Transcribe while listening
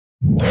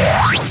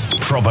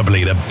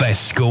Probably the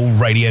best school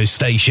radio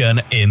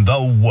station in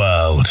the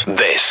world.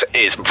 This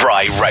is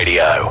Bry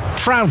Radio,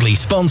 proudly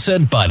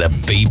sponsored by the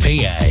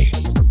BPA.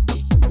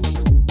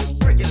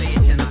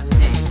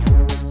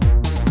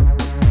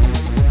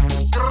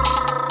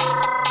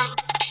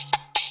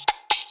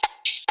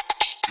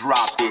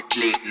 Drop it,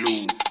 let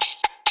loose.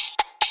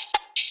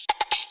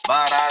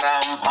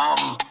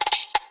 Ba-da-dum-pum.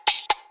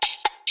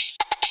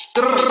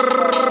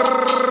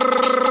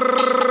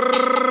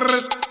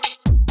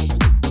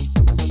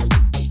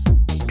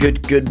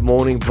 Good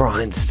morning,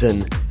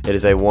 Bryanston. It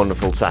is a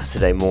wonderful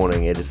Saturday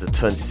morning. It is the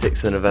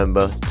 26th of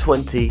November,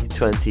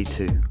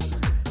 2022.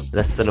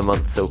 Less than a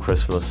month till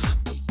Christmas,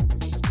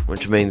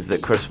 which means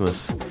that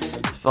Christmas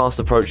is fast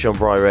approaching on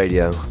Bry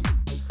Radio.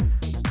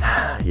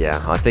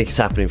 Yeah, I think it's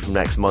happening from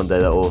next Monday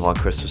that all of our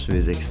Christmas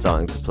music is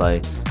starting to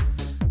play.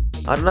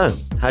 I don't know,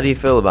 how do you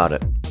feel about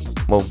it?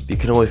 Well, you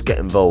can always get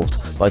involved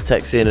by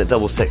texting in at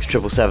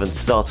 66777,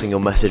 starting your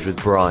message with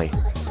Bry.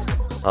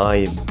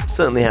 I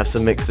certainly have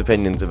some mixed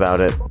opinions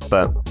about it,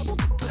 but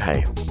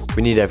hey,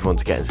 we need everyone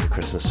to get into the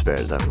Christmas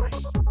spirit, don't we?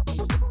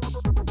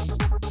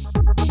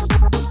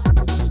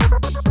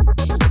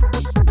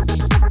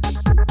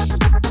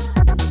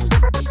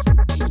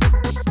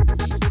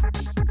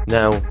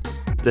 Now,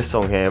 this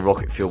song here,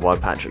 Rocket Fuel by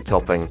Patrick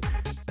Topping,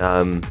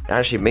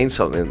 actually means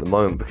something at the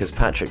moment because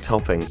Patrick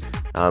Topping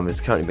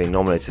is currently being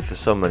nominated for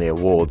so many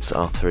awards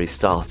after he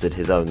started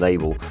his own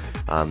label,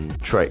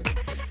 Trick,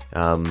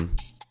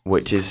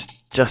 which is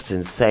just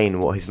insane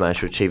what he's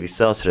managed to achieve. He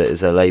started it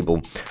as a label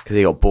because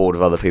he got bored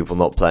of other people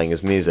not playing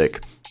his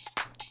music.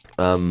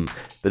 But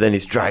then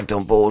he's dragged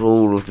on board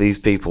all of these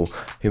people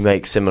who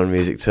make similar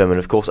music to him. And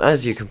of course,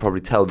 as you can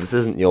probably tell, this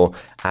isn't your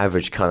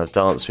average kind of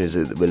dance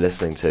music that we're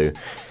listening to.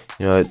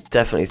 You know, it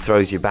definitely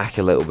throws you back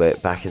a little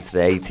bit, back into the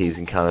 80s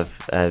and kind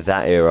of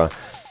that era.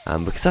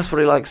 Because that's what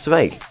he likes to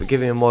make, but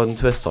giving a modern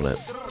twist on it.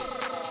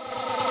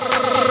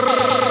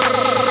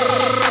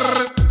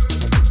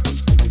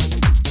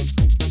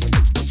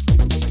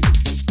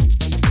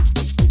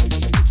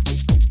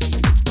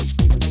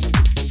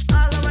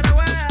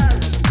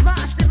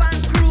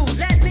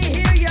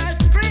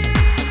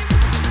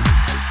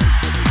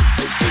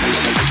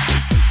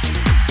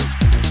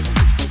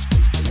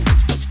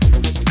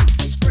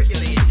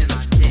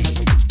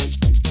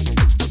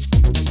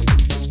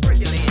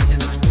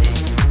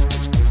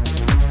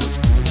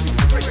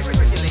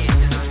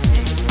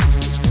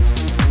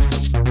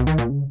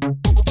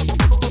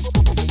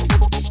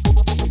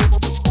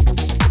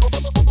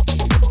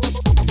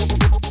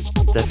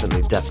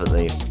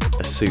 Definitely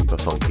a super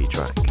funky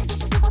track.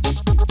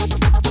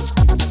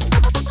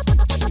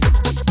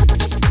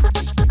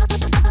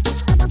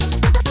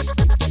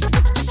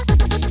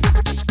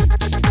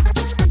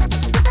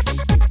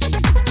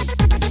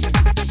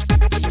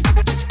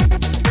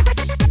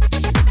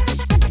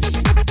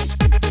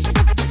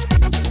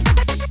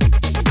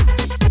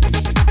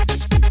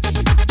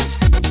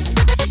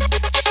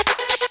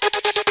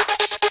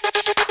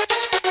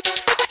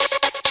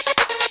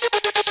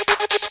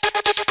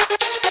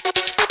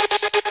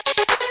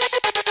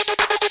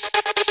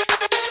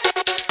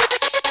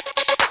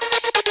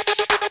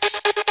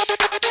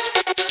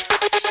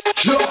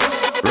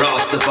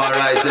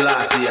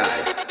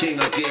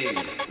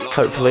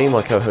 Hopefully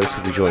my co-host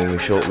will be joining me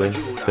shortly,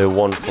 the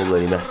wonderful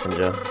Lilly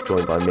Messenger,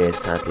 joined by Mia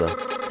Sadler.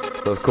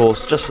 But of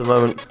course, just for the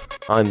moment,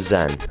 I'm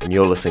Xan, and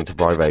you're listening to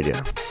Bry Radio.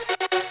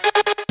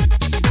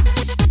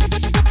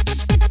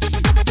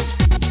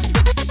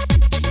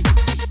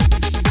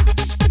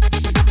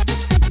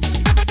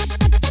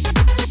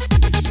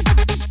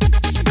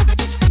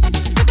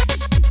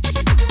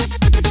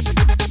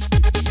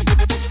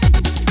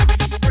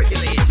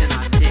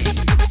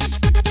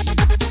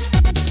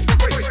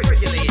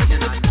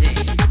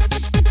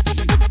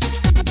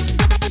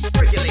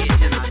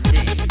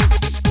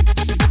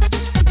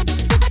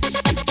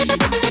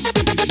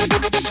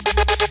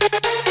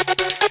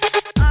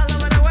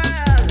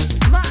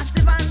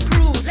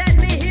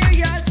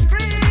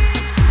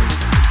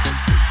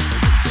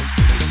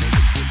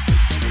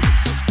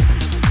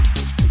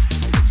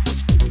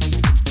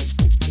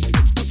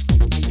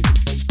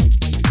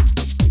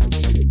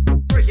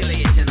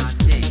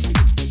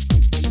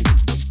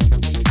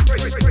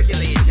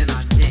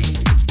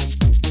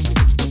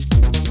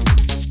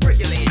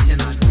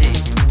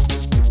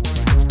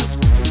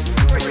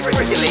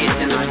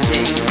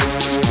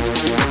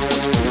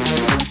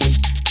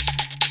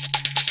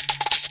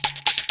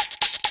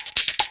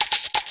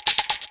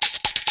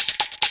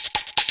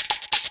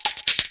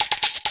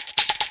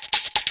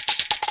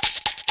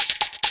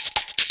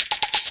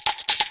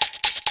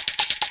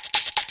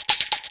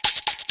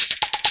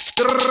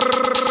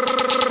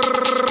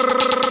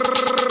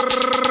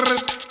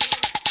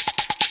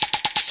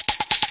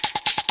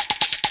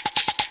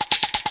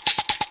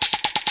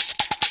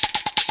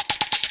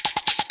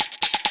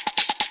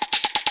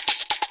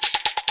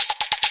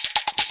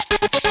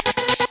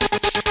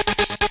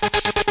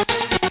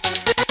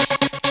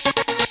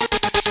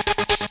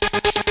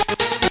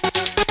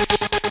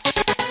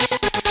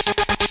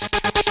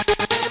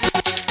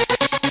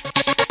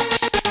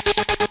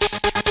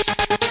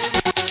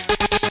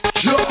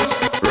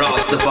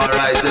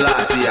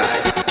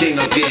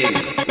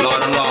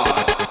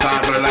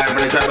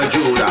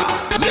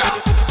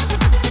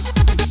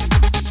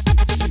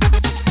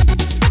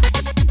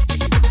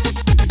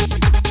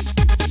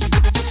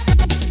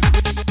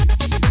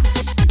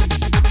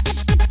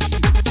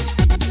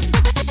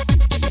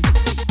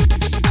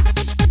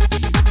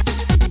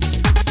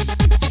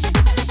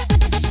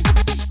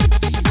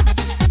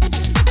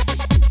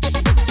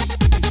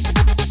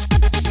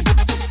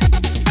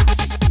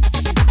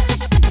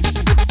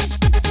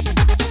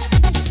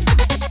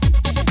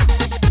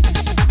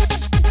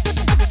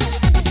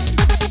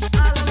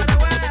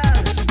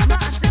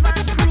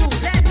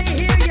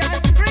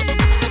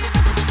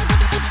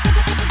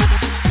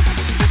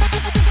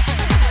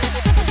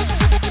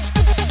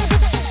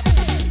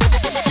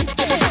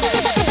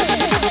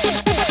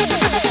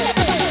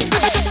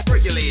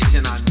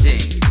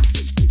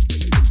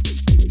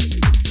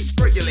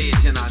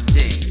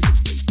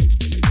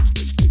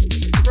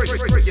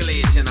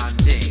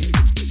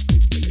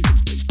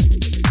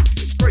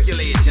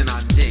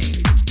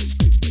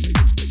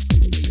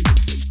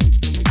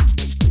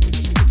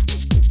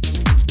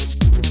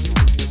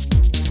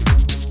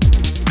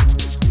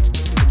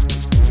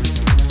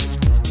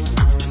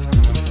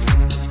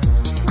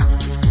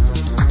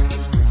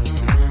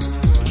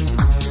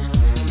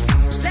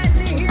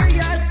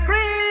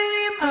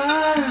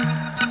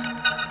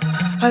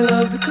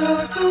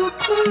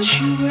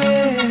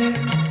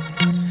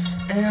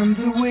 and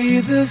the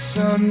way the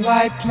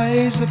sunlight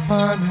plays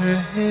upon her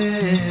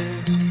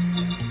hair.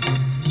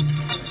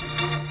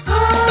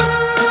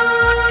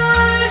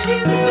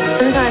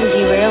 Sometimes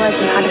you realize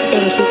you had a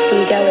thing keeping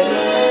you going.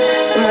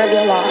 It might be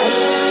a lie.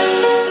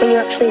 When you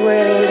actually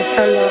really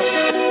understand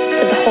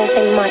that the whole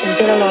thing might have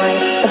been a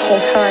lie the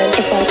whole time.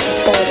 It's like you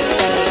swallowed a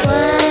stone.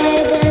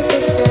 Why does the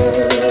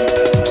sun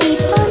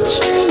keep on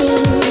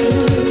shining?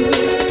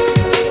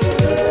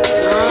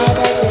 Why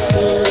does the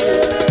sea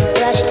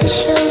rush to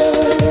shore?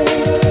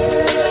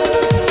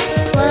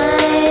 Why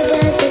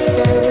does the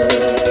sun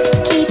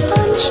keep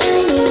on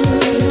shining?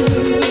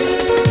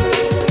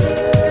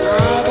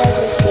 Why does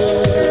the sea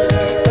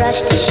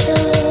rush to shore?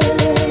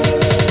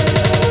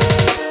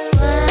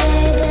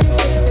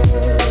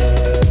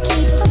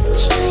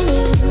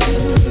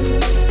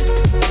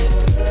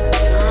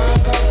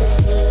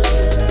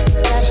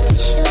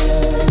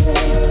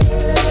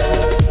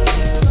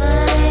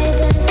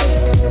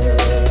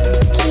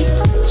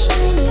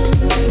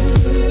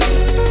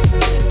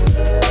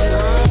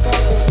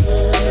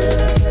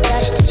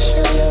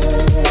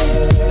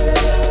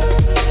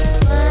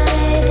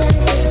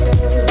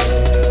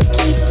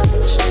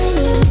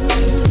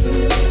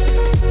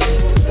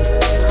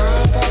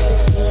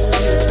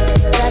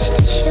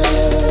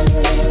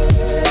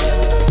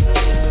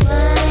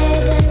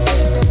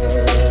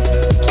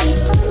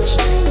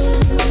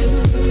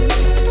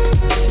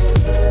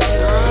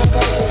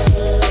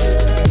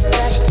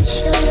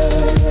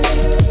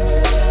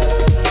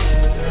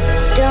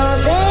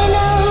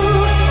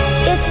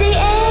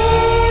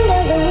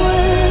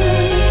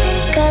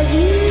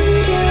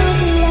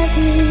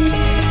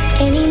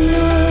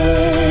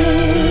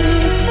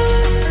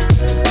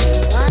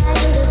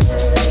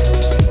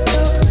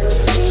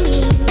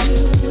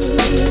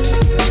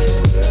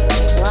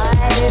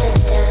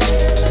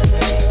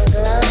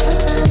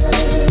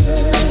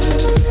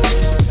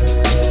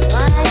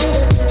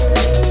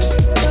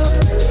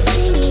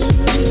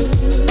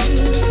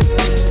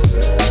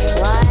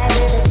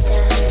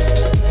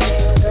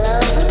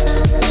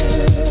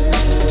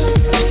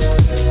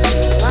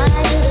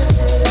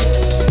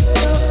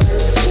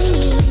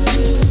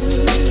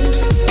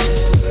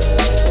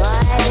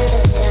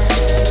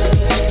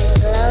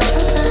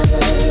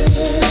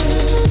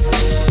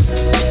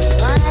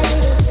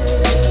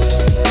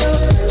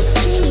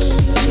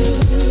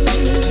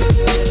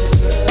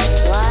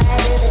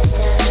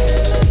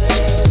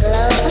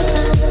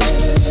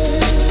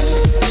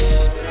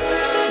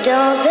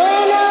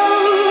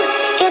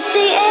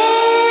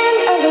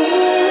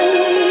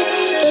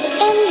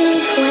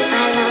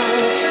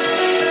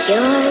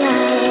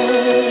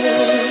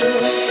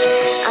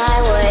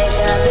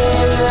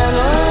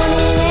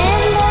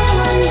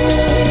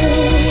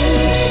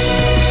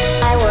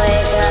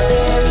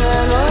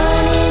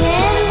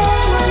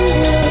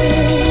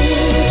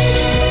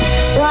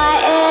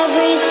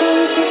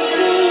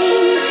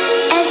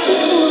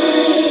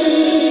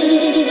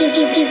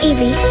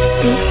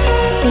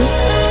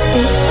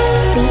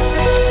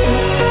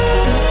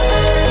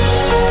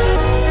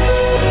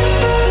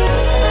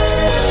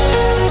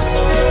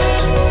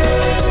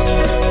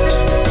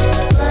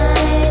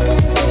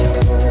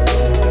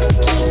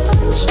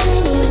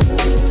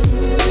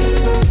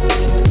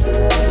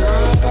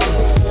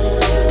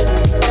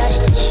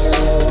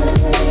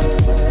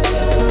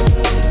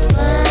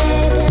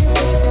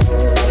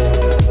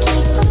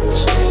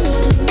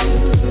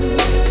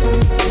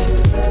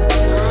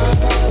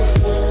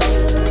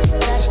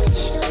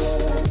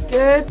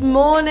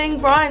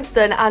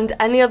 And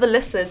any other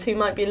listeners who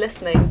might be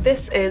listening,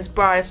 this is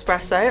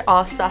BryEspresso,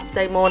 our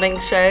Saturday morning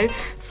show.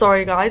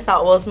 Sorry guys,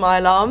 that was my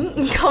alarm.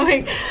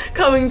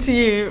 coming to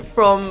you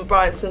from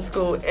Bryanston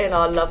School in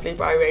our lovely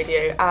Bry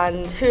Radio.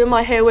 And who am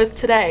I here with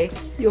today?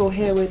 You're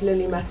here with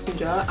Lilly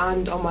Messenger,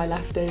 and on my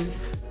left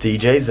is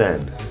DJ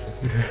Xan.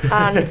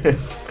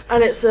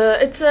 And it's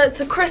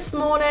a crisp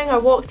morning. I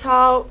walked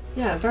out.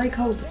 Yeah, very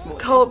cold this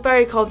morning.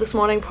 Very cold this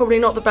morning. Probably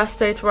not the best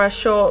day to wear a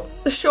short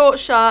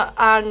shirt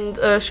and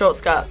a short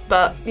skirt.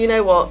 But you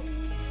know what?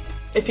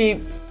 If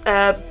you,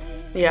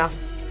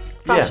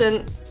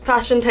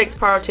 fashion takes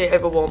priority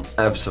over warmth.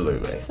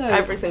 Absolutely. So,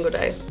 every single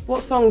day.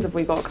 What songs have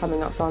we got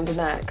coming up, Sander,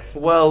 next?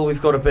 Well,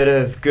 we've got a bit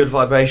of Good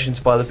Vibrations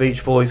by the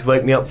Beach Boys,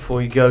 Wake Me Up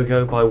Before You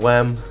Go by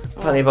Wham,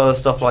 plenty of other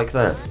stuff like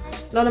that.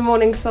 A lot of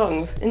morning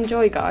songs.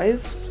 Enjoy,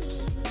 guys.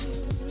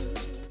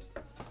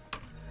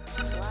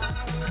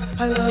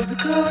 I love the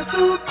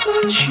colorful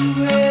clothes she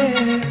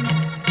wears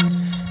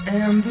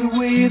and the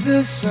way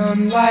the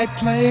sunlight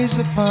plays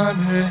upon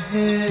her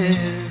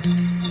hair.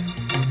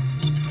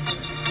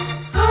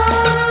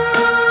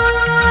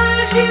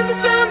 I hear the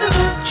sound of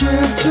a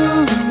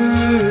gentle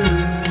word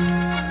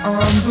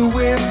on the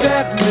wind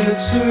that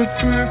lifts her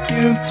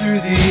perfume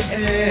through the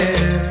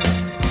air.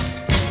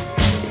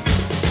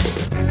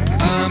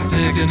 I'm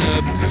picking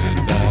up good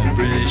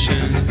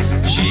vibrations.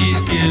 She's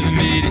giving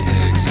me the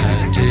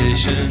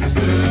excitations.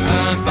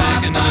 I'm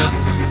picking up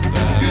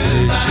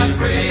good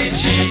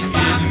vibrations. She's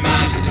giving me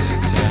the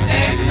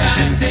excitations.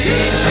 I'm picking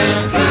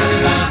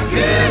up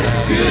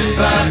good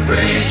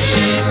vibrations.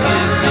 She's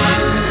giving me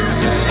the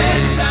excitations.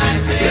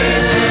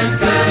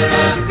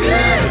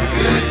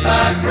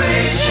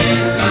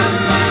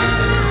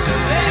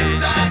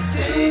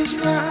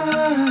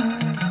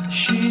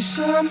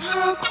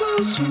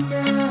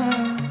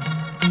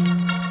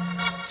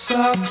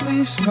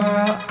 lovely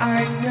smile,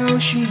 I know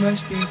she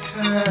must be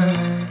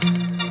kind.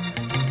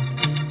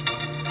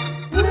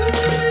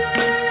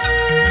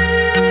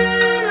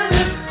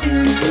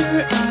 In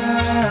her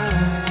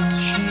eyes,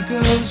 she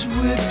goes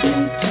with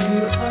me to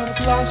a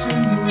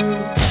blossom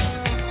room.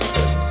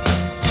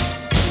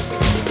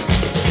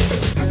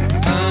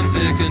 I'm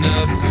picking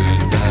up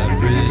good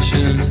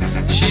vibrations.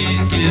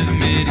 She's giving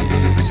me the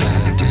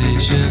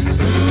excitations.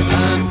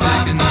 I'm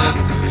picking up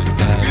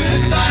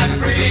good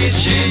vibrations.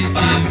 She's giving me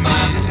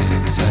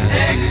the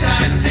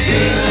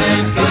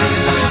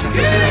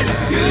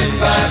excitations. Good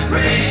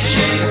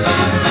vibrations.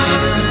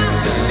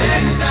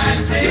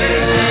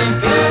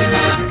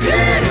 Excitations.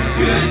 Good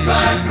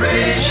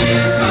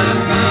vibrations.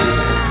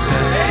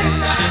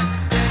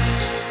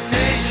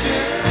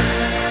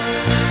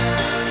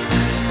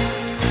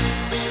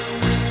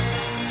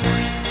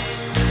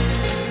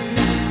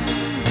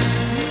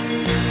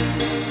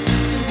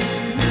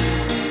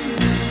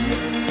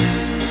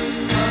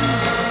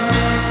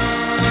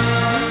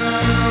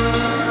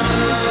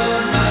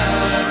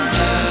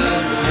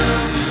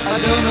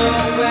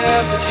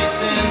 But she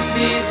sends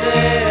me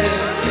there.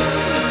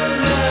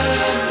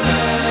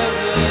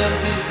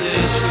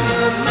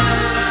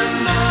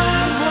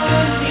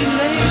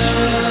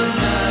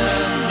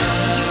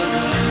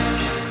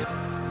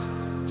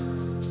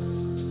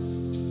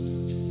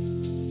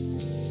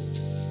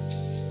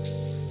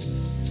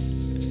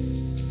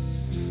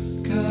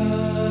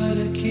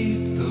 Gotta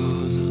keep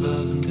those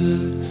loving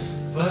good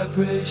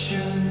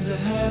vibrations are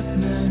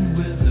happening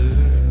with her.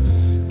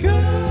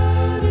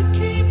 Gotta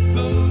keep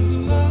those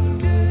loving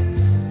good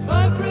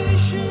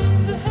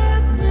vibrations are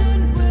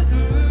happening with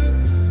her.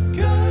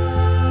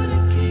 Gotta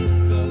keep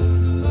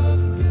those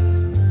loving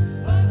good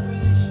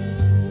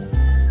vibrations.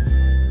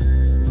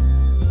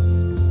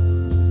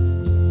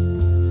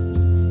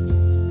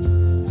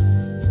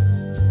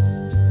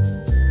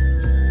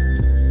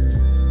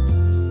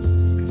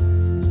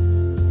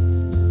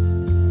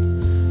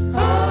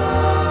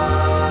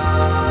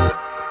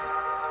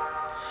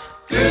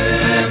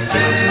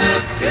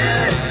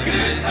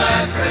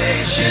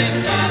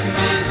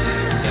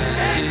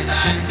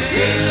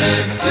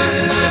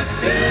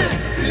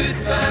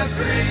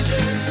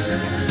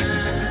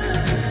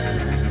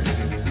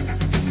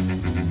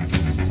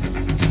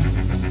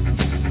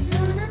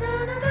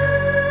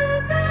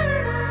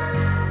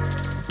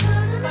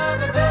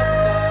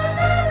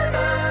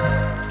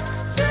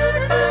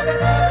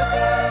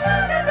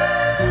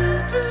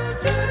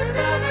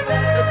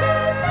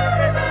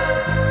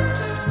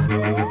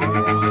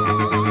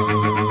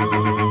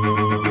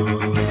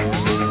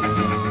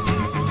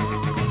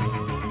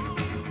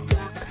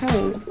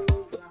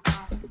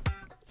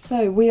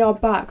 So we are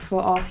back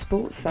for our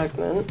sports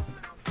segment.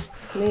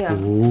 Mia,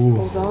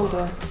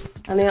 Alexander,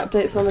 any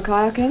updates on the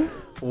kayaking?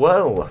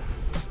 Well,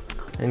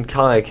 in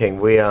kayaking,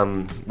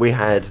 we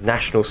had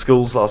national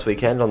schools last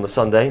weekend on the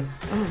Sunday.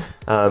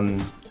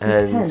 And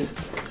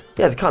Intense.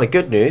 yeah, the kind of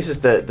good news is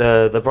that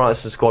the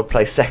BryEspresso squad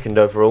placed second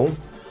overall.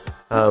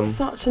 That's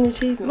such an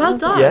achievement. Well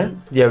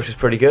done. Yeah, which is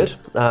pretty good.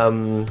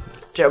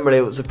 Generally,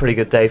 it was a pretty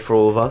good day for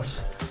all of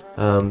us.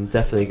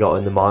 Definitely got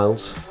in the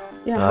miles.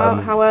 Yeah,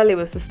 how early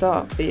was the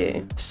start for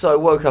you? So I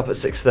woke up at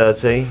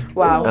 6:30.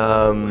 Wow.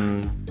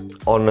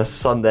 On a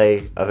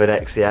Sunday of an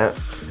exeat.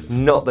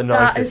 Not the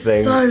nicest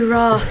thing. That is so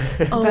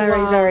rough. Oh,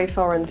 very, wow. very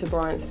foreign to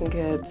Bryanston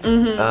kids.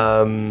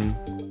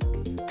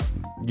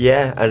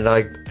 Yeah, and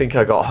I think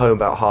I got home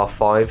about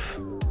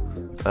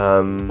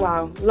 5:30.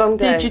 Wow, long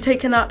day. Did you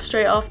take a nap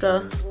straight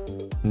after?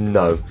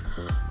 No.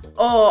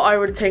 Oh, I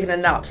would have taken a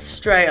nap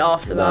straight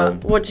after No.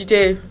 that. What'd you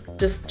do?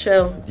 Just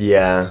chill?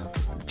 Yeah.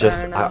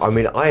 Just, enough. I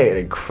mean, I ate an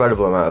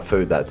incredible amount of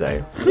food that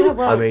day. Yeah,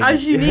 well, I mean,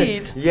 As you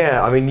need.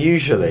 Yeah, I mean,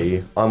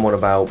 usually I'm on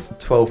about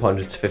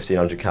 1,200 to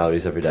 1,500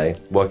 calories every day,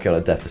 working on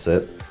a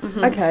deficit.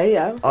 okay,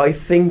 yeah. I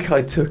think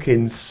I took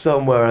in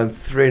somewhere around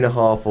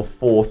 3,500 or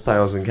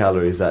 4,000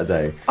 calories that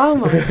day. Oh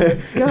my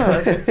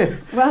god.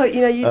 Well,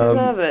 you know, you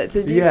deserve it.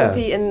 Did you yeah.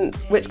 compete in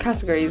which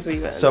categories were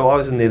you in? So I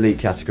was in the elite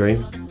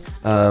category.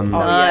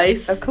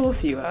 Nice. Yeah, of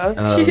course you were.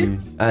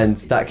 And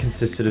that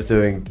consisted of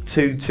doing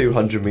 2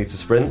 200-metre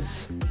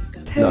sprints.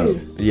 No,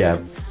 yeah,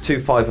 2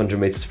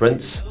 500-metre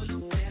sprints,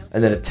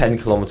 and then a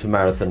 10-kilometre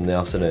marathon in the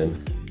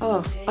afternoon.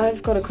 Oh,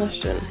 I've got a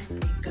question.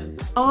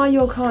 Are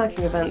your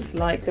kayaking events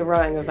like the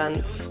rowing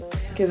events?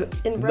 Because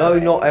in No,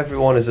 rowing... not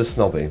everyone is a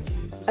snobby.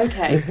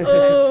 Okay.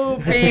 Oh,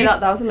 beef. that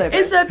was a little bit.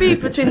 Is there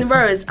beef between the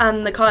rowers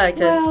and the kayakers?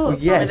 Well,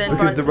 Yes, within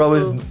because the Bryanston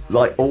rowers School?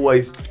 like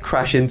always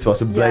crash into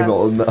us and blame Yeah. it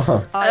on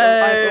us.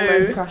 I've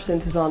almost crashed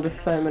into Xander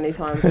so many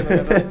times in the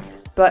river.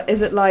 But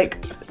is it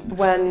like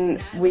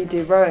when we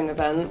do rowing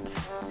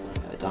events,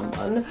 I've done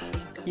one,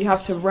 you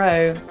have to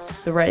row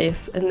the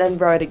race and then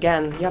row it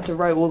again. You have to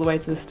row all the way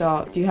to the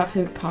start. Do you have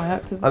to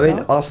kayak to the I start?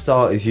 mean, our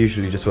start is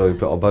usually just where we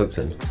put our boats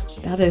in.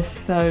 That is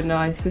so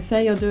nice. So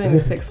say you're doing a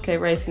 6k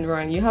race in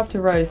rowing, you have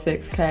to row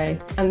 6k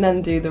and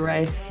then do the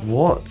race.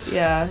 What?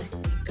 Yeah.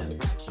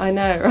 I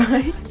know,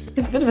 right?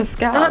 It's a bit of a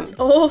scam. That's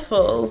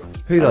awful.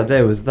 Whose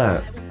idea was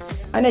that?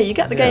 I know, you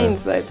get the Yeah.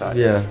 gains though, but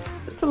Yeah.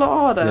 It's a lot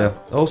harder. Yeah.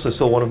 I also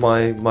saw one of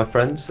my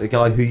friends, a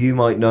guy who you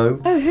might know.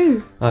 Oh,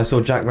 who? I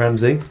saw Jack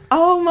Ramsey.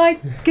 Oh my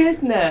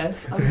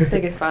goodness. I'm the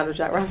biggest fan of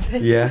Jack Ramsey.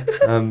 Yeah,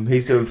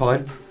 he's doing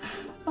fine.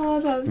 Oh,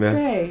 that's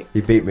great.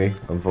 He beat me,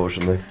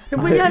 unfortunately.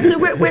 Well, yeah, so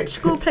which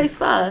school placed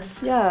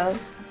first? Yeah.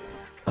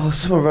 Oh,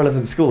 some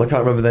irrelevant school. I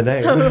can't remember their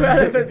name. Some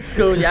relevant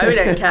school, yeah, we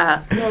don't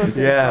care.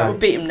 Yeah. We'll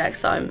beat him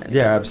next time. Anyway.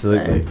 Yeah,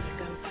 absolutely.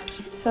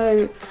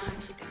 So,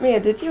 Mia,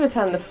 did you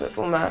attend the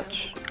football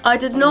match? I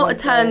did not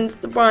attend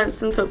the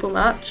Bryanston football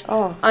match.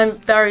 Oh. I'm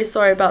very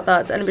sorry about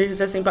that to anybody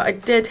who's listening, but I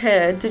did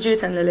hear, did you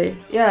attend, Lily?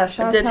 Yeah,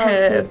 shout did out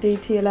hear to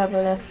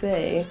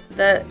DT11FC.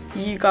 That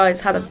you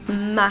guys had a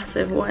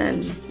massive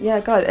win.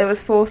 Yeah, guys, it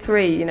was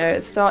 4-3, you know,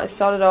 it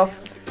started off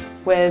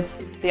with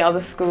the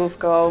other school's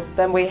goal,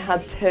 then we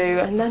had 2,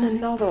 and then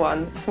another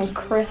one from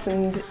Chris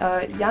and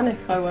Yannick,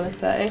 I want to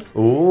say.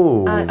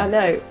 Ooh. I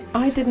know,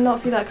 I did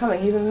not see that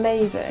coming, he's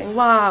amazing.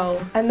 Wow.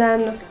 And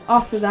then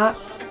after that,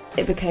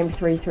 it became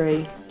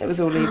 3-3. It was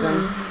all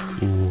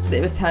even.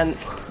 It was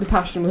tense. The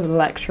passion was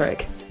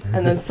electric.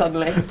 And then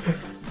suddenly...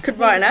 Could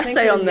write an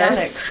essay on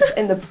this. Yannick,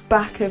 in the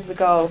back of the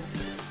goal.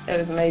 It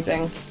was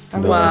amazing.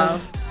 Wow.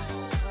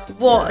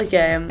 What a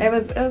game. It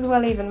was a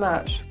well even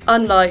match.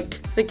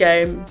 Unlike the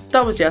game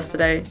that was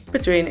yesterday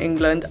between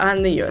England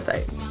and the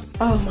USA.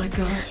 Oh my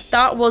gosh.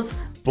 That was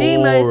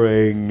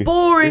boring. The most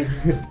boring.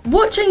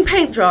 Watching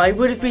paint dry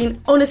would have been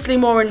honestly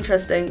more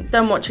interesting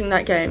than watching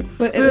that game.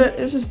 But it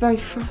was just very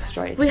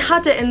frustrating. We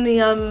had it in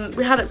the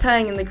we had it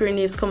playing in the Green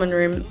Leaves common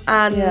room,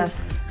 and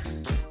yes.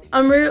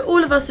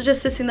 all of us were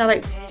just sitting there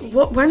like,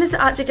 what? When is it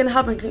actually going to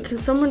happen? Can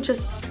someone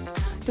just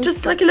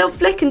like a little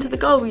flick into the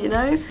goal, you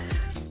know?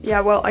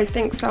 Yeah, well, I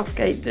think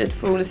Southgate did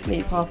fall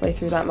asleep halfway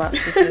through that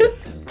match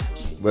because...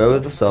 Where were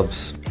the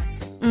subs?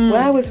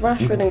 Where was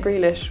Rashford and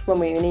Grealish when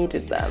we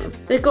needed them?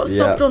 They got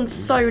stopped on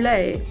so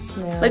late.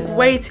 Yeah,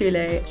 way too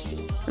late,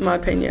 in my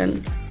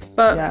opinion.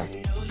 But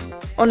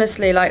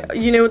honestly, like,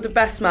 you know, the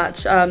best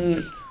match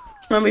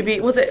when we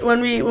beat, was it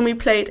when we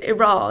played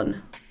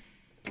Iran?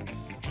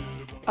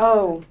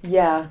 Oh,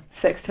 yeah,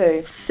 6-2.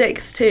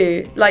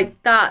 6-2. Like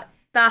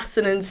that's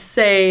an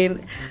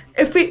insane.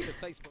 If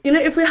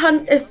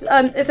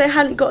they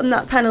hadn't gotten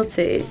that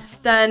penalty,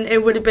 then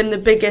it would have been the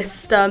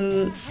biggest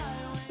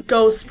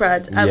goal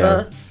spread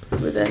ever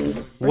within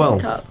the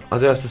Cup. I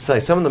do have to say,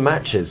 some of the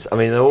matches, I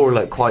mean, they're all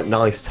like quite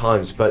nice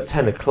times, but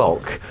 10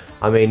 o'clock,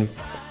 I mean,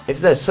 if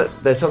there's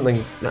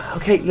something...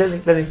 Okay,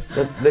 Lily,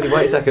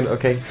 wait a second,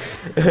 okay.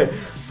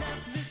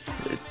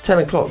 10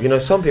 o'clock, you know,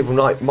 some people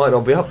might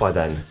not be up by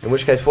then, in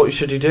which case, what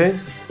should you do?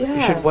 Yeah.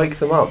 You should wake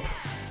them up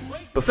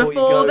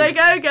before they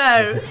go.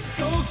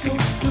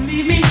 Don't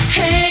leave me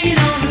hanging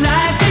on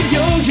like a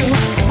yo-yo.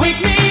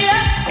 Wake me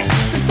up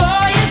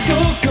before you go.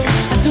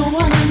 I don't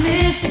wanna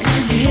miss it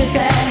when you hit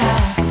that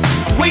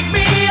high. Wake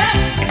me up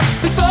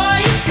before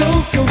you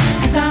go.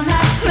 'Cause I'm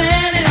not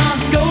planning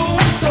on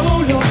going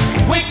solo.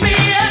 Wake me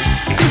up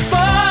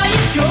before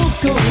you go.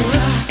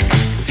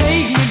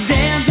 Take me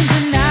dancing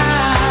tonight.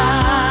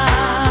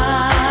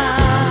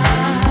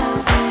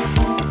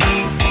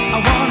 I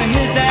wanna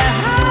hit that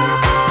high.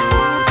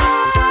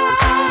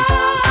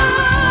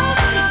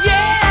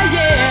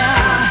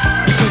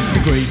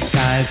 Gray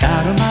skies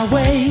out of my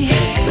way.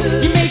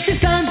 You make the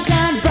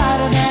sunshine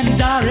brighter than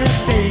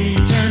Doris Day.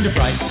 Turn the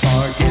bright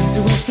spark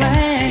into a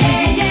flame.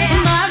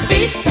 My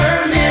beats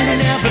per minute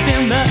never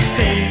been the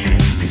same.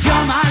 'Cause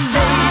you're my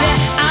lady,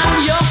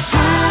 I'm your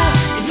fool.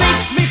 It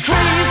makes me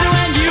crazy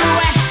when you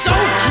act so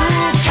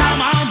cruel.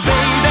 Come on,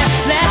 baby,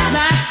 let's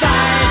not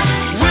fight.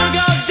 We'll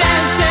go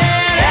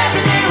dancing,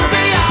 everything will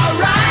be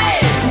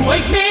alright.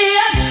 Wake me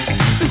up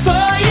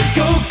before you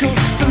go.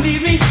 Don't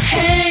leave me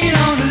hanging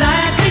on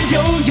like a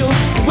yo-yo.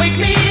 Wake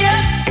me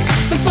up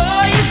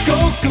before you go.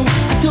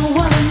 I don't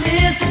wanna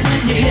miss it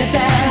when you hit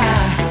that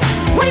high.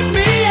 Wake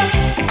me up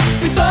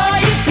before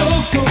you go.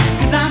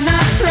 'Cause I'm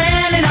not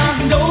planning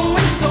on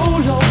going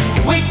solo.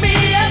 Wake me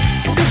up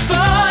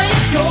before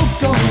you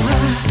go.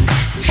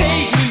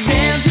 Take me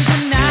dancing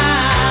tonight.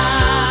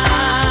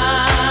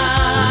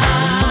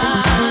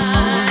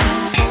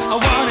 I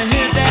wanna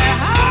hit that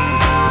high.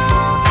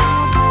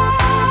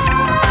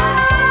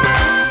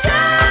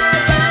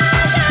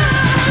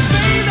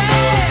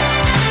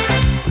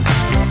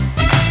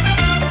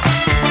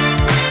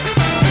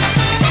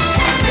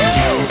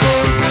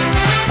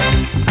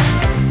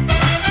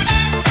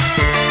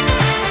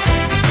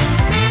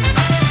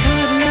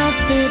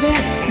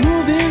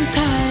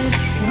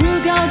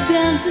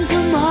 Dancing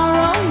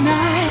tomorrow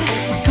night.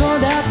 It's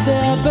cold out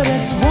there, but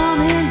it's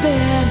warm in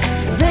bed.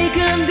 They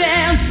can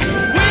dance,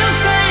 we'll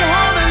stay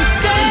home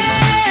instead.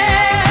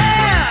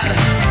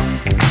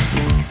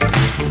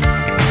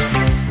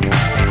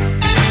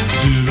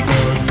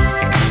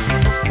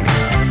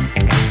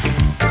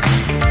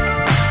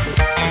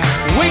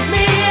 Wake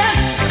me up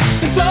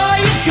before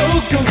you go.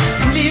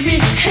 Don't leave me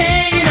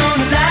hanging on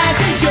like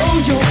a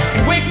yo-yo.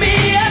 Wake me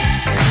up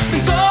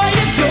before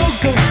you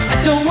go. I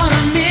don't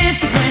wanna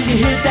miss it when you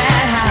hit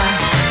that high.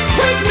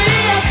 Wake me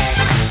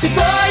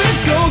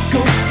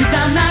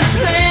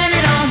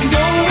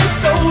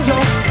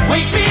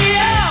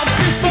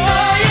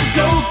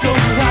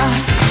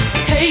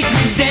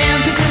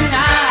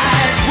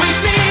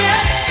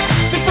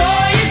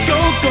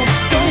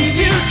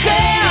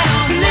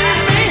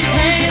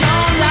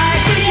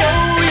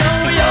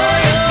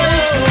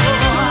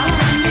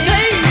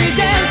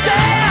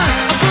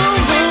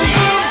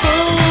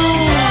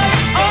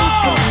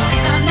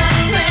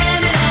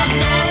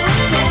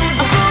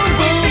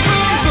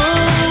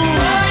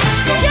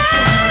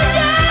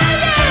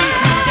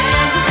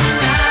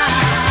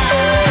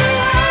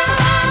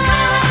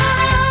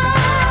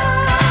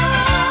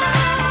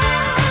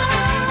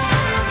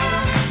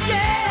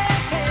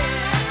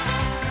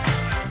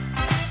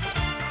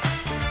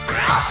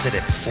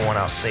said it before and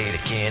I'll say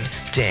it again.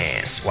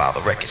 Dance while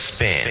the record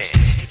spins.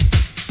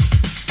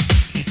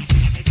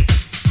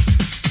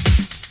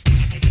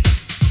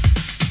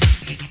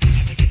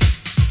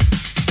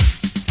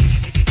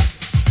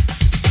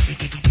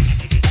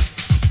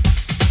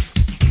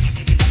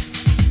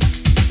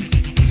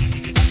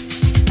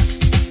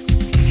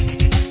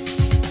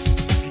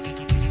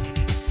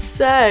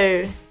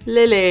 So,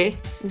 Lily,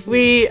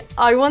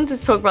 I wanted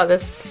to talk about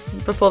this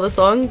before the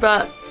song,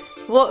 but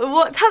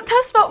tell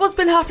us about what's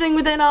been happening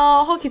within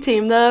our hockey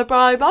team, the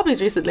Bry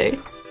Barbies, recently.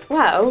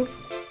 Well,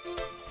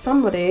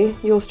 somebody,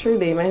 yours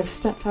truly, may have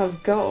stepped out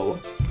of goal.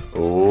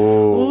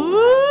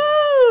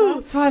 Ooh.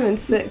 First time in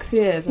 6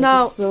 years.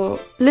 Now, I just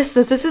thought,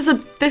 listeners, this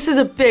is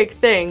a big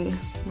thing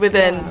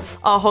within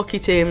our hockey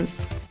team.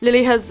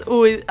 Lily's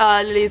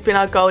been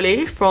our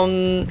goalie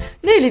from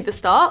nearly the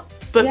start,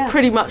 but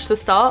pretty much the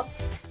start.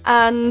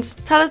 And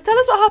tell us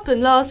what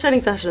happened last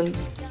training session.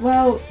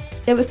 well,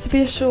 it was to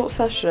be a short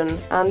session,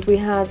 and we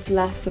had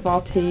less of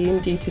our team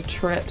due to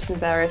trips and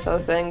various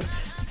other things.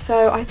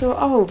 So I thought,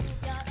 I'll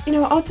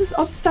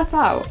just step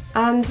out,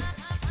 and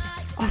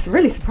I was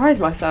really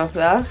surprised myself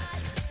there.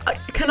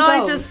 Can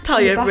I just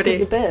tell you,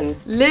 everybody,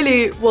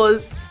 Lily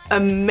was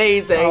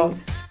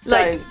amazing.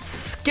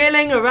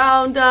 Skilling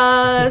around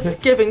us,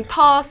 giving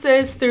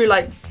passes through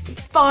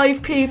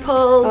 5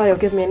 people. Oh, you'll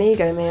give me an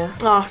ego, Mia.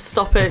 Oh,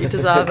 stop it, you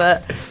deserve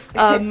it.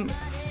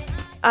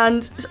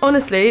 And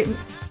honestly,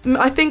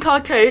 I think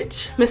our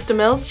coach, Mr.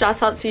 Mills,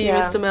 shout out to you,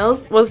 Mr.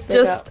 Mills, was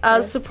just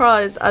as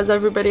surprised as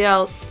everybody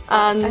else.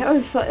 And it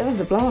was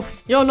a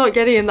blast. You're not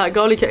getting in that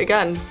goalie kit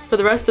again for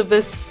the rest of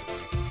this.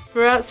 For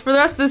the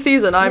rest of the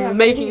season, I'm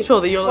making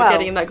sure that you're not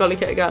getting in that goalie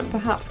kit again.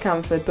 Perhaps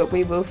Camford, but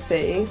we will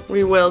see.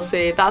 We will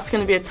see. That's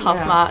going to be a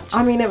tough match.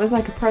 I mean, it was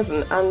like a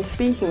present. And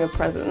speaking of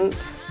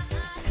presents,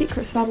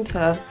 Secret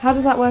Santa, how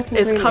does that work in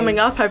It's coming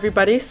up,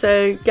 everybody,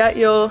 so get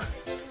your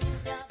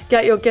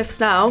gifts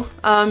now.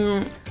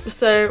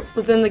 So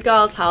within the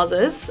girls'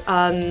 houses,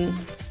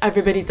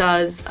 everybody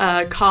does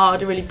a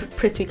card, a really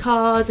pretty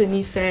card, and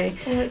you say,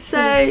 dear,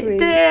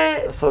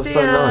 That sounds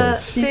so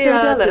nice. Do you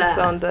feel jealous,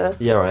 Sander?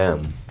 Yeah, I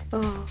am.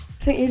 Oh,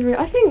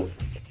 I think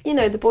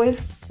the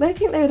boys, they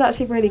think they would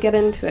actually really get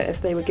into it if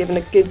they were given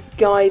a good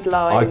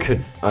guideline.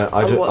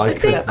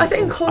 I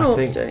think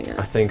Connaught's doing it.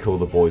 I think all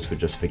the boys would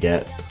just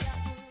forget.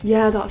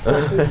 Yeah, that's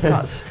actually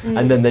such.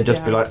 And then they'd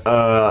just be like,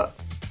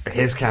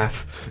 here's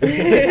Kath.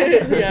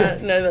 Yeah,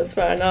 no, that's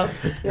fair enough.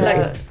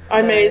 Yeah,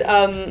 I made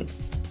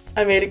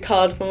a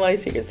card for my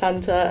Secret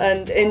Santa,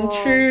 and in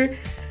true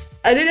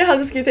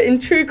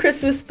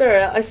Christmas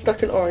spirit, I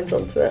stuck an orange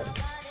onto it.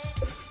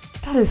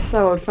 That is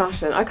so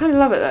old-fashioned. I kind of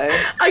love it though.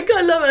 I kind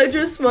of love it. I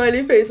drew a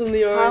smiley face on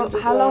the orange.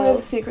 How long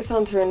is Secret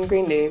Santa in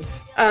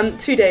Greenleaves?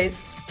 2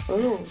 days.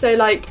 Ooh. So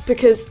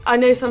because I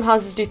know some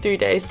houses do 3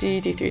 days. Do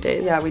you do 3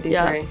 days? Yeah, we do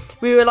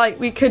 3.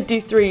 We could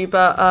do 3,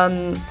 but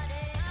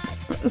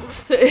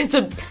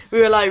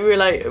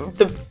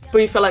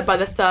we feel like by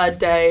the 3rd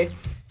day,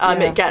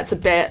 it gets a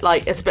bit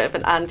it's a bit of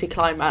an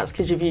anti-climax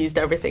because you've used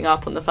everything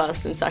up on the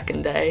 1st and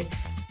 2nd day.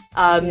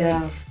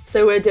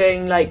 So we're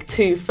doing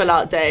 2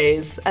 full-out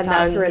days, and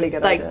that's then really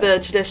good the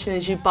tradition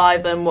is you buy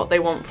them what they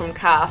want from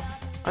Kath,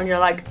 and you're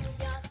like,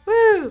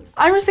 woo,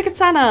 I'm a Secret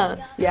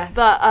Santa. Yes,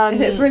 but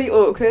and it's really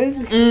awkward.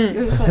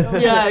 You're just like, oh,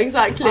 yeah,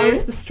 exactly. I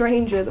was the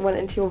stranger that went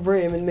into your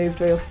room and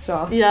moved all your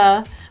stuff.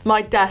 Yeah,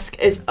 my desk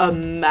is a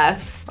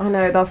mess. I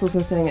know, that's also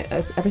the thing.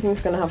 Everything's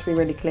going to have to be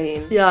really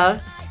clean. Yeah,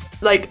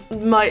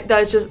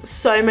 there's just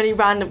so many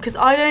random, because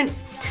I don't.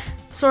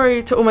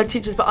 Sorry to all my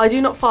teachers, but I do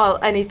not file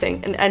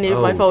anything in any of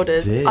my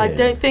folders. Dear. I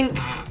don't think.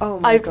 Oh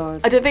my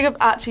god. I don't think I've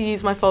actually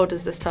used my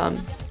folders this term.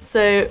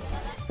 So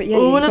but yeah,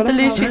 all of the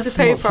loose sheets of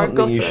paper I've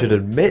got. You should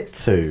admit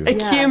to.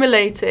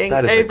 Accumulating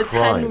over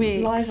 10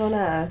 weeks.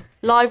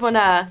 Live on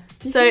air.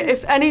 So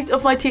if any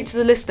of my teachers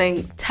are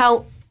listening,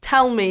 tell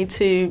me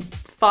to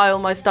file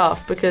my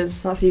stuff,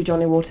 because that's you,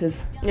 Johnny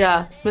Waters.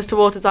 Yeah, Mr.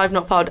 Waters, I've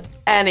not filed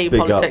any Big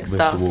politics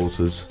up, stuff. Mr.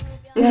 Waters.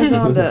 Yeah,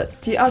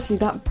 Xander,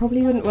 that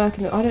probably wouldn't work.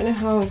 I don't know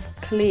how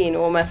clean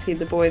or messy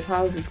the boys'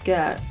 houses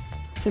get.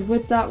 So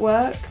would that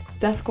work,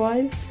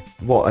 desk-wise?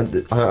 What?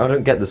 I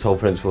don't get this whole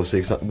principle.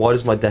 Why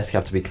does my desk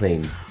have to be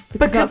clean?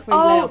 Because that's where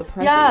you lay out the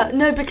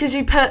presents. Because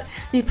you put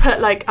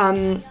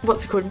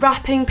what's it called,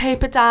 wrapping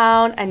paper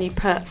down, and you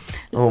put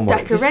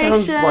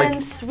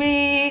decorations,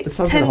 sweets, it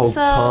sounds like a whole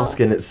task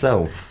in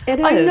itself. It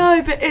is. I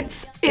know, but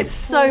it's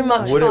so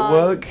much fun. Would it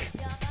work?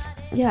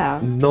 Yeah.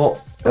 Not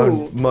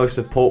on most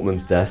of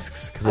Portman's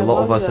desks, because a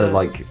lot of us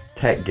are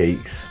tech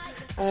geeks,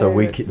 so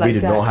we do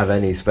not have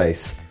any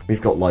space.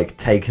 We've got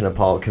taken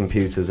apart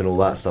computers and all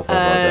that stuff on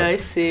our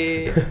desks. I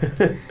see.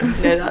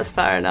 No, that's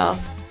fair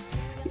enough.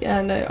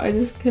 Yeah, no, I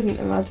just couldn't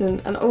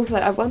imagine. And also,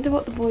 I wonder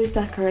what the boys'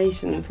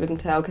 decorations would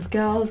entail, because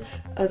girls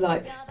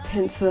are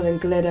tinsel and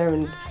glitter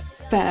and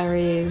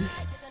fairies.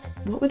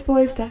 What would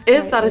boys decorate?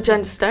 Is that a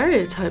gender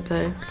stereotype,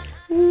 though?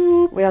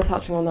 We are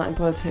touching on that in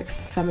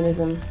politics,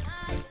 feminism.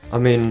 I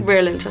mean,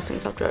 real interesting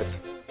subject.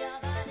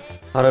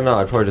 I don't know.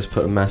 I'd probably just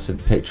put a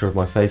massive picture of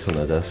my face on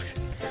their desk.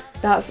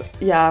 That's,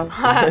 yeah.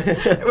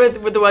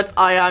 with the words,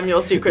 I am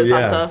your secret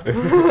Santa.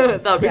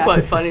 That'd be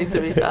quite funny,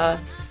 to be fair.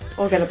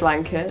 Or get a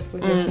blanket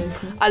with your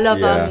face on. I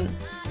love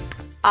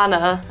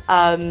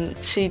Anna.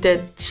 She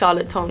did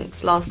Charlotte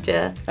Tonks last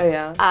year. Oh,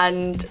 yeah.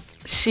 And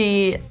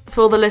she,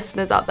 for the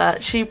listeners out there,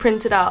 she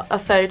printed out a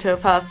photo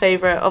of her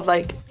favourite,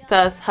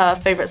 her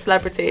favourite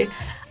celebrity,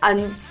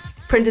 and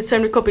printed so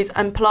many copies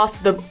and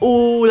plastered them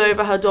all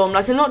over her dorm.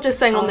 Like, I'm not just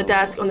saying on the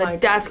desk, on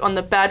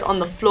the bed, on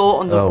the floor,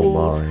 on the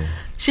walls. My.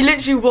 She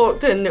literally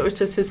walked in and it was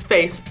just his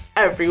face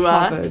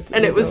everywhere. Covered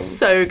and it was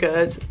so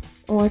good.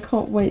 Oh, I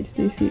can't wait to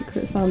do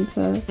Secret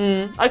Santa.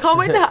 I can't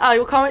wait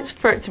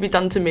for it to be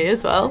done to me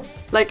as well.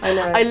 Like, I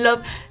know. I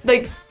love,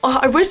 like,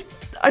 I wish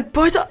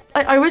Boys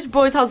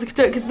Houses could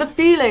do it, because the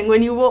feeling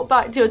when you walk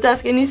back to your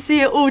desk and you see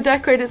it all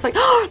decorated, it's like,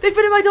 oh, they've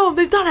been in my dorm,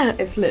 they've done it.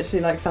 It's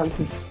literally like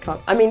Santa's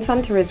cup. I mean,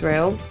 Santa is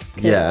real.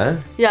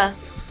 Kids. Yeah.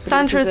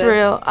 Santa is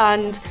real,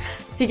 and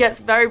he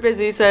gets very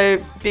busy,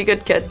 so be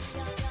good kids.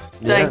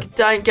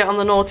 Don't get on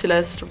the naughty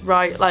list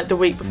right like the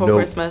week before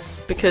Christmas,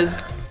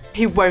 because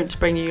he won't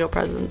bring you your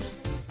presents.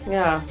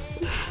 Yeah.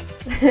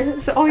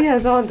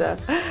 Xander.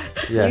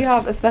 Yes. You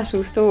have a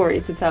special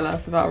story to tell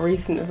us about a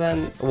recent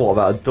event. What,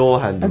 about a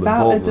door handle in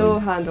Portman? About a door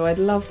handle, I'd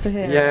love to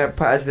hear. Yeah,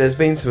 there's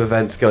been some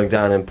events going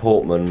down in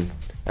Portman,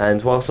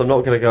 and whilst I'm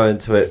not going to go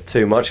into it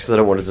too much because I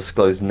don't want to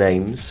disclose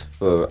names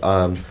for,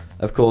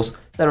 of course,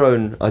 their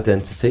own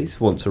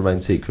identities want to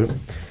remain secret,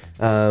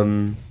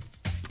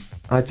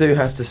 I do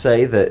have to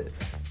say that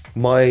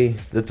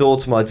the door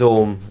to my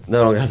dorm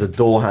no longer has a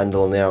door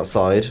handle on the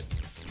outside,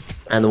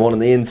 and the one on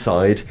the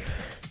inside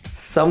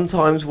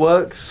sometimes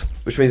works,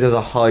 which means there's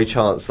a high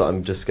chance that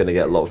I'm just going to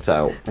get locked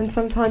out. And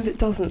sometimes it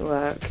doesn't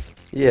work.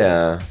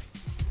 Yeah.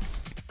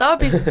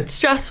 That would be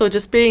stressful,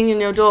 just being in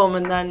your dorm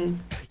and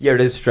then... Yeah,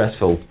 it is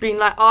stressful. Being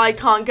like, I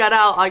can't get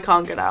out.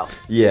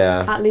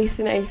 Yeah. At least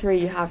in A3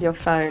 you have your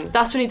phone.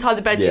 That's when you tie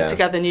the bedsheet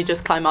together and you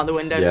just climb out the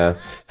window. Yeah.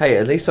 Hey,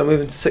 at least I'm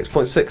moving to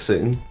 6.6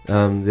 soon.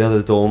 The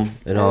other dorm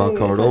in our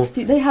corridor.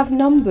 Do they have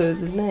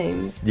numbers as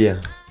names?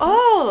 Yeah.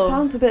 Oh.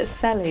 Sounds a bit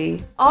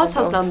silly. Ours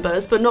has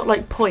numbers, but not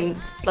like point.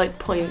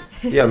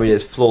 Yeah, I mean,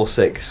 it's floor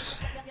 6.6.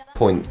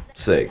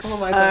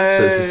 Oh my god.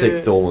 So it's the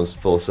sixth dorm was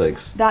floor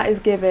 6. That is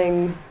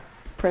giving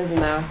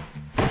prisoner.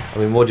 I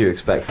mean, what do you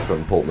expect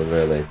from Portman,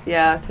 really?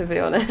 Yeah, to be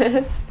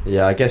honest.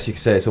 Yeah, I guess you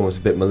could say it's almost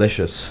a bit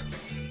malicious.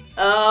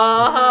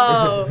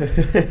 Oh.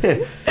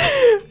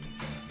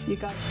 You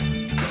got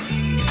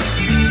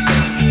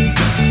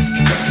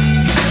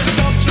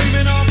Stop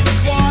dreaming of the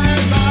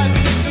quiet life.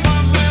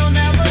 Someone will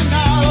never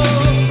know.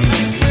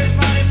 Quit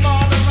running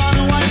for the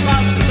runaway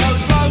bus, 'cause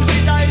those rosy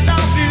days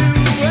are few.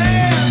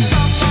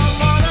 Stop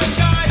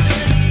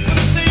apologizing for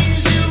the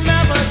things you've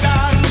never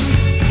done.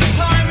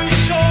 Time is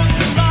short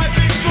and life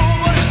is cool,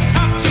 but it's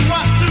up to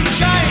us to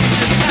change.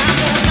 It's time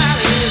for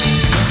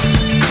malice.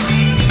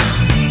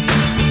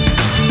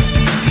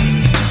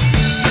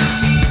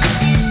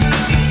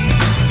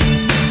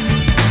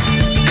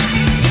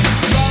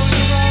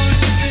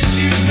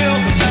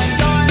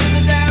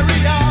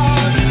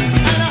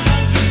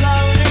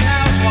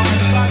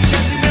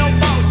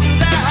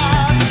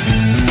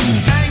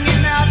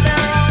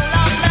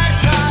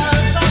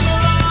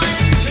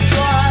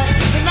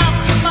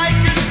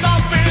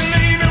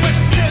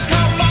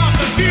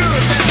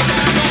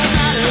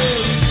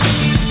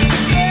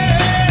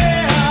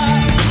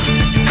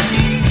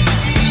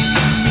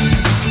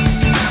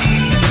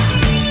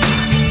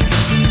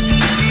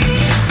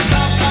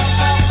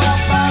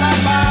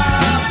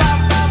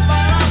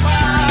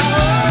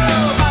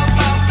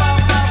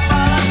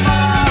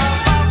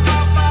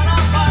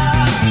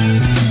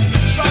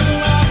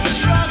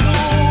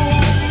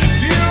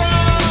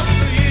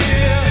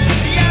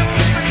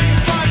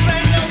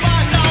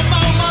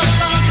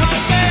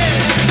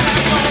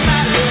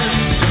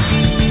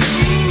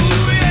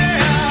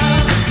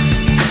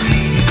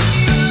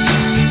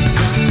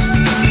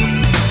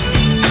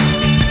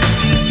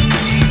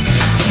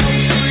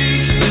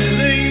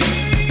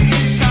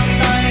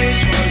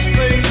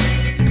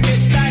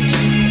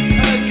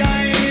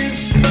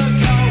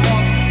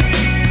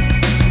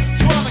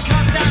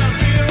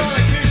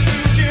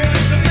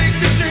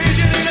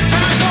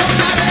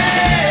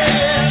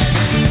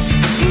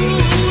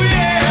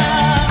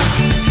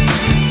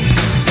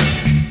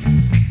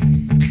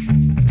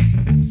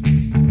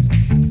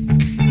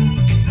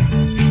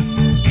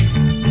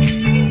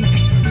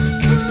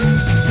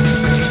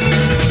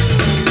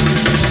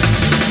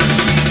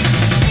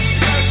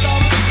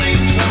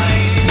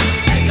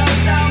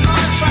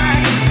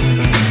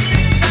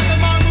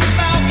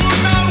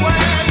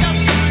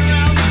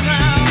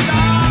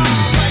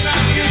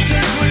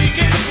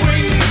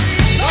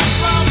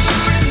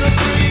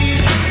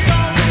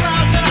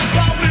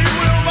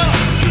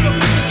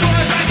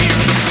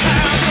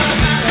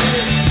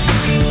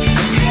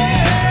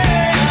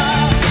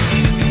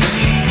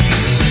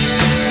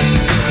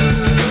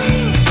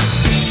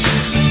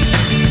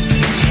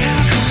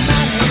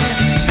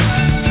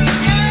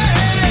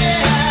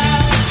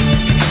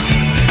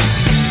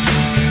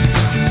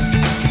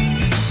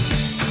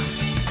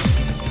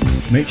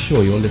 Make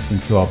sure you're listening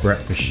to our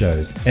breakfast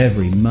shows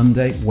every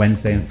Monday,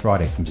 Wednesday and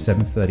Friday from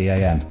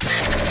 7:30am.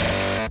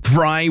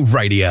 Bry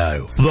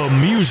Radio. The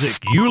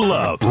music you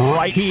love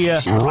right here,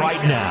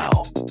 right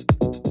now.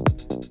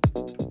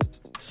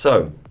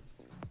 So,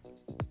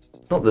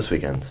 not this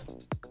weekend.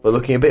 We're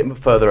looking a bit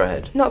further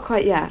ahead. Not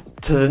quite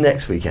yet. To the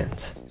next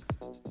weekend.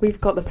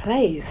 We've got the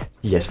plays.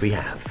 Yes, we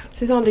have.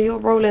 Susander, your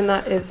role in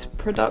that is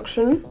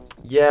production.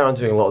 Yeah, I'm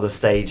doing a lot of the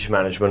stage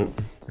management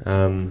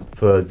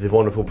for the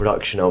wonderful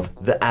production of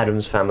The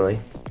Addams Family.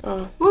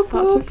 Oh,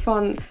 such a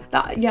fun...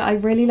 I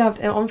really loved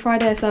it. On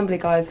Friday Assembly,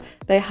 guys,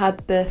 they had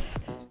this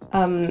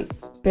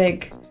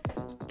big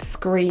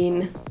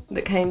screen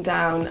that came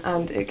down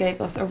and it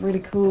gave us a really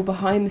cool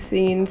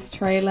behind-the-scenes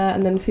trailer,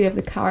 and then a few of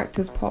the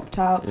characters popped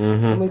out,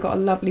 and we got a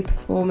lovely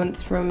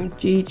performance from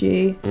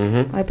Gigi,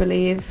 I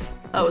believe.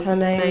 That was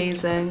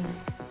amazing.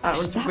 That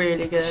was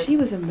really good. She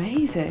was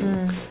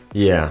amazing.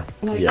 Yeah,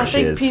 I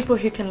think people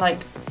who can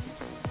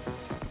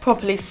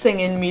properly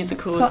sing in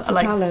musicals such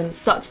are talent.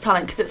 Such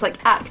talent, because it's like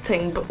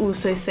acting but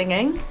also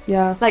singing.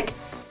 Yeah.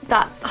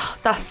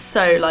 That's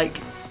so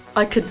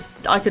I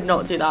could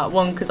not do that.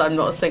 One, because I'm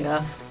not a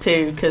singer.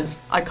 Two, because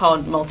I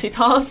can't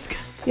multitask.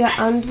 Yeah,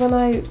 and when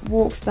I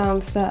walked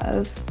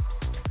downstairs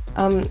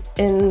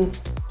in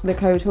the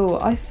Code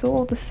Hall, I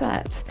saw the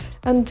set.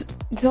 And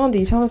Xander,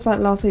 you told us about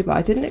it last week, but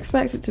I didn't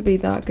expect it to be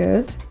that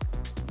good.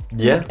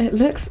 Yeah. It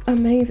looks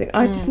amazing.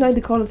 I just know the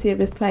quality of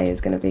this play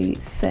is going to be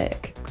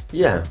sick.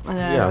 Yeah. I know.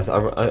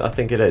 Yeah, I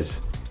think it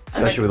is.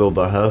 Especially with all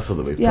the rehearsal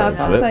that we've put I was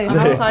about to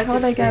say, how are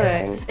they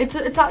going?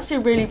 It's actually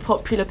a really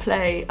popular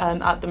play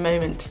at the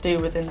moment to do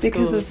within schools.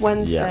 Because of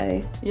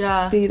Wednesday.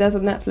 Yeah. There's a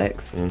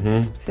Netflix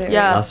series.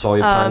 Yeah. That's why we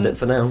planned it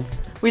for now.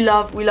 We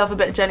love a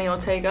bit of Jenny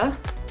Ortega.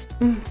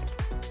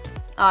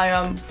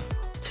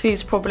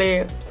 She's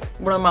probably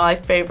one of my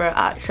favourite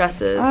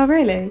actresses. Oh,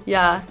 really?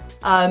 Yeah.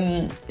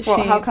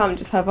 How come?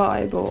 Just her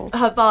vibe, or?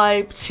 Her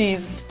vibe.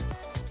 She's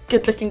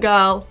good-looking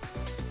girl.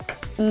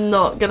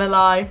 Not gonna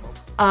lie.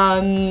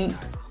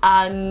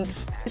 And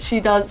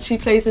she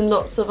plays in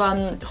lots of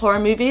horror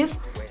movies.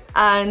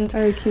 And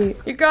very cute.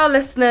 Your girl,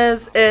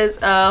 listeners, is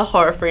a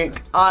horror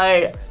freak.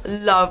 I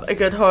love a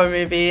good horror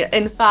movie.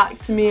 In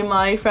fact, me and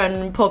my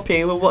friend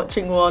Poppy were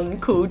watching one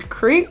called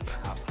Creep.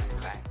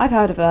 I've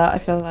heard of that, I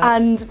feel like.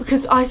 And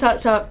because I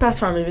searched up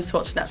best horror movies to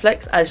watch on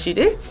Netflix, as you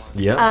do.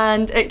 Yeah.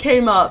 And it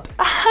came up.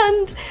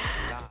 And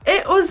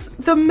it was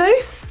the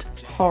most...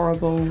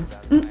 horrible. No,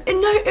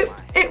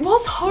 it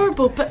was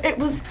horrible, but it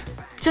was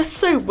just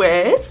so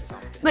weird.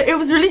 It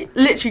was really,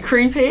 literally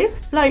creepy.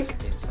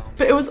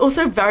 But it was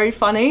also very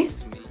funny.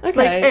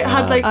 Okay. It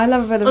had I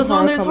love a bit of it was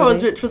one of those comedy.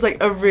 horrors which was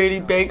a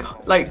really big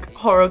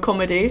horror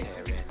comedy.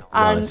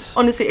 And Nice.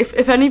 honestly,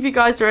 if any of you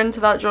guys are into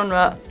that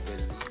genre,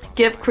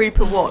 give Creep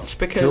a watch,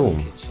 because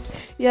Cool.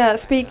 Yeah,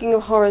 speaking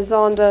of horror,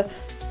 Xander,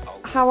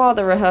 how are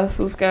the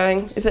rehearsals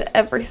going? Is it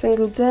every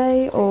single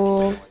day,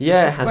 or?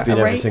 Yeah, it has been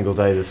every single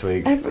day this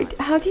week.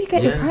 How do you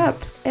get your prep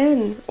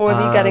in? Or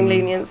are you getting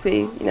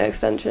leniency,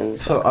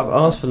 extensions? So I've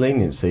asked for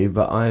leniency,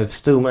 but I've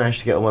still managed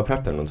to get all my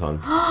prep in on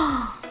time.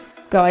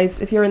 Guys,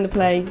 if you're in the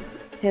play,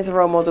 here's a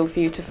role model for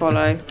you to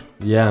follow.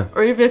 Yeah.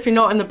 Or even if you're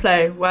not in the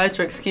play, where's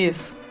your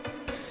excuse?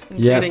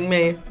 Including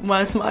me.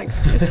 Where's my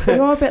excuse?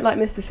 You are a bit like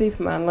Mr.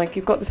 Superman.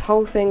 You've got this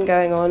whole thing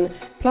going on,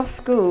 plus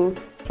school,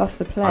 plus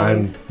the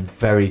plays. I'm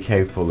very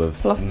capable of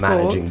Plus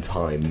managing sports.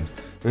 time.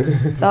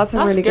 That's a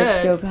really good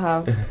skill to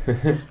have.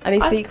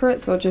 Any I-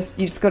 secrets, or just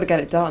you just got to get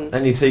it done?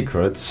 Any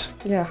secrets?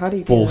 Yeah, how do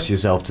you Force do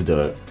yourself to do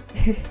it.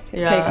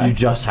 Yeah. You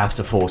just have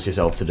to force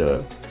yourself to do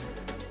it.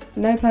 it?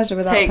 No pleasure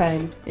without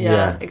pain.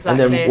 Yeah,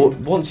 exactly. And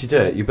then once you do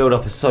it, you build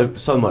up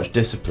so much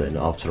discipline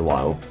after a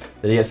while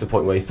that it gets to the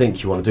point where you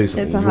think you want to do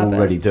something, It's a and you're habit.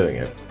 already doing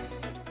it.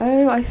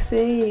 Oh, I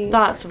see.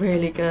 That's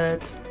really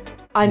good.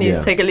 I need Yeah.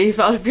 to take a leaf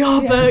out of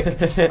your book.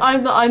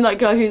 I'm that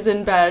girl who's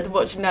in bed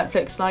watching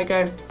Netflix and I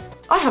go,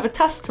 I have a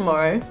test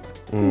tomorrow.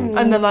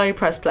 And then I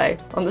press play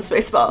on the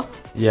spacebar.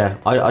 Yeah,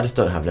 I just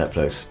don't have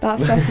Netflix. That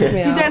stresses me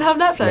You out. don't have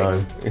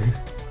Netflix? No.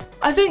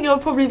 I think you're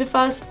probably the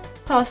first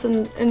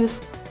person in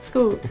this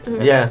school who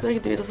doesn't have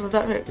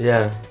Netflix.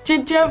 Yeah. Do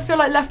you ever feel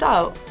left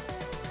out?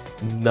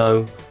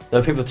 No,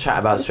 people chat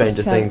about It's Stranger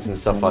just Things and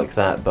stuff like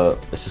that, but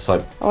it's just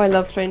Oh, I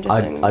love Stranger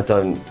Things. I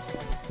don't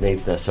need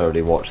to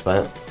necessarily watch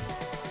that.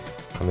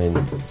 I mean,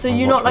 So I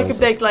you're watch not a most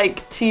big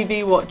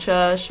TV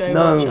watcher, show of-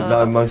 watcher?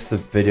 No, most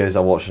of the videos I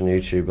watch on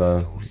YouTube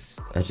are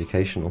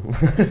educational.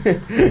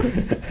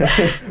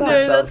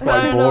 Sounds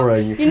quite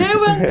boring. You know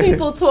when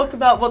people talk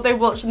about what they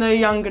watch when they're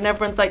younger and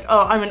everyone's like,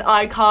 oh, I'm an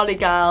iCarly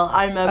gal,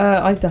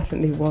 I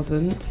definitely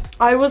wasn't.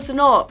 I was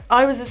not.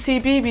 I was a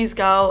CBeebies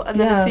gal and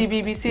then Yeah. a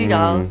CBBC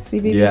gal.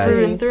 CBBC. Yeah.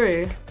 Through and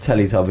through.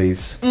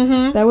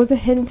 Teletubbies. There was a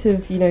hint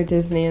of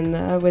Disney in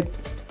there with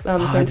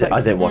things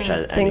I didn't watch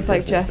any things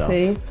like Disney stuff.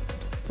 Jessie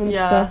and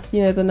Yeah. stuff.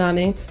 The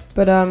nanny,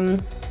 but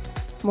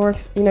more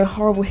of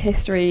horrible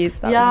histories.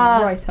 That Yeah.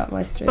 was right up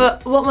my street.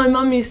 But what my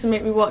mum used to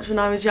make me watch when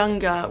I was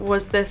younger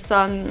was this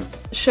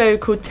show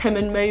called Tim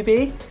and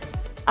Moby.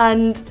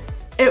 And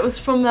It was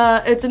from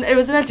it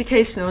was an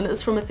educational, and it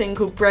was from a thing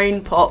called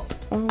Brain Pop.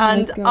 Oh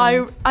And my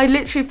God. I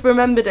literally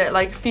remembered it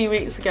like a few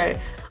weeks ago,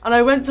 and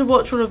I went to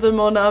watch one of them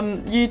on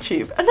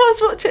YouTube, and I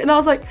was watching it, and I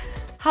was like,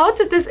 how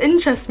did this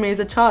interest me as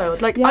a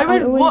child? Like, Yeah, I I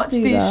would always watch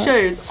do these that.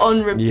 shows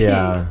on repeat,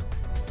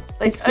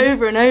 like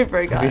over and over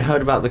again. Have you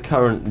heard about the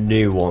current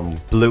new one,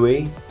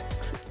 Bluey?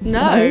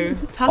 No,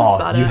 tell us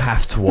about you it.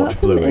 have to watch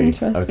That's an Bluey.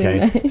 interesting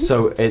Okay, name.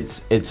 so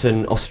it's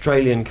an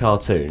Australian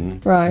cartoon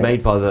Right.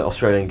 made by the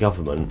Australian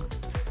government,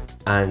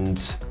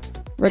 and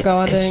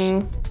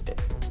Regarding.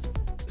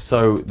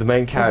 so the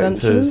main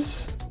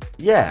characters,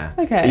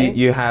 Okay.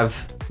 you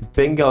have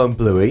Bingo and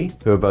Bluey,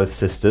 who are both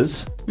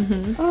sisters,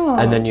 Oh.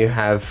 and then you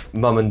have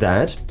Mum and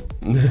Dad,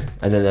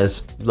 and then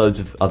there's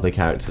loads of other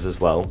characters as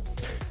well,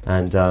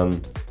 and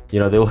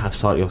they all have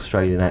slightly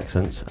Australian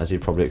accents, as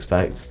you'd probably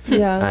expect.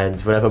 Yeah.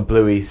 And whenever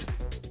Bluey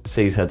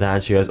sees her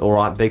dad, she goes, "All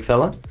right, big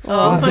fella."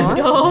 Oh my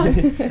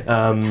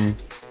God.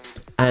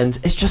 And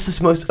it's just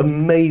this most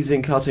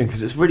amazing cartoon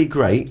because it's really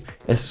great.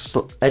 It's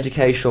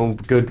educational,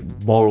 good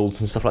morals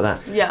and stuff like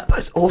that. Yeah. But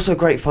it's also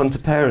great fun to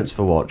parents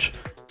to watch.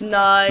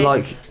 Nice.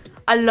 Like-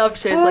 I love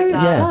shows like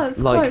that. Yeah, That's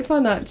like- quite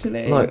fun,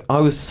 actually. Like, I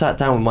was sat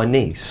down with my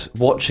niece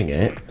watching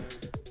it,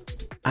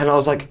 and I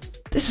was like,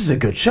 "This is a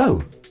good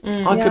show.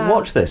 I could Yeah.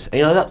 watch this."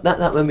 And,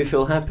 that made me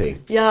feel happy.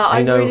 Yeah, I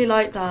You know, really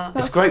like that.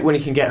 It's great when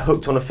you can get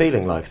hooked on a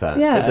feeling like that,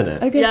 yeah, isn't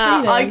it? A good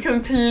Yeah, feeling. I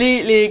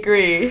completely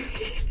agree.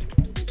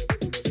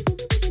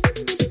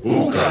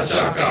 Hookah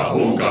chaka,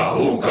 hookah,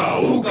 hookah,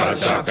 hookah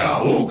chaka,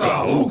 hookah,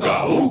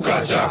 hookah,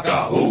 hookah chaka,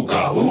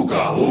 hookah,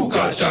 hookah,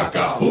 hookah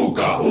chaka,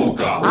 hookah,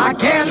 hookah. I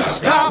can't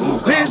stop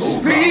this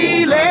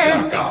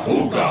feeling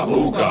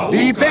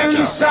deep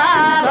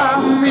inside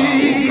of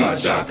me.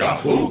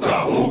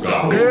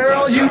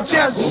 Girl, you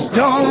just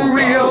don't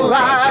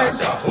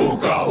realize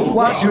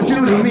what you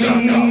do to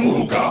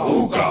me.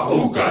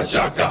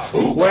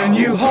 When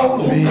you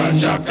hold me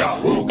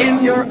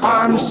in your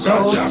arms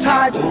so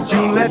tight,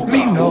 you let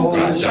me know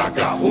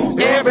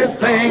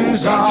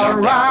everything's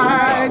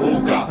alright.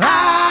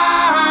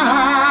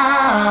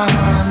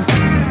 I'm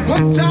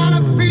hooked on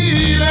a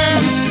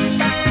feeling.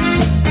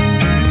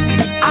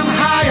 I'm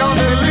high on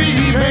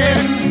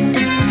believing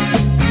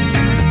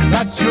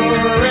that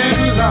you're in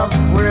love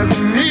with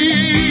me.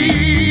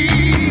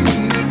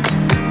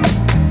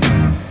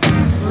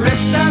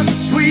 Lips as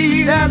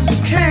sweet as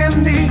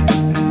candy,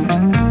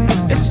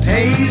 its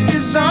taste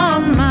is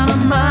on my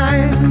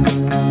mind.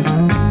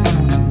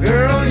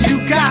 Girl, you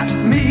got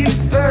me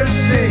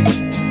thirsty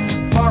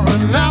for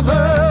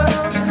another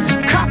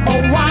cup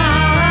of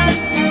wine.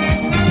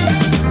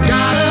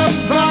 Got a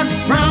bug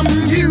from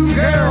you,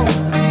 girl,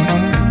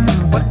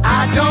 but I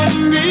don't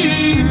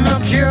need no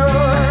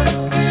cure.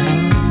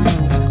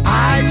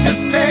 I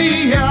just stay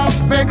a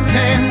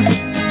victim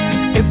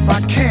if I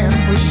can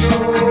for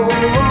sure.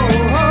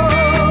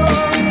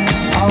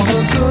 All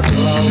the good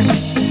love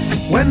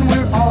when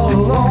we're all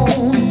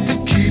alone.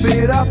 Keep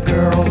it up,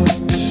 girl.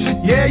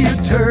 Yeah, you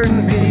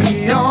turn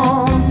me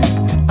on.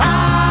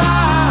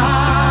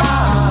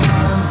 I'm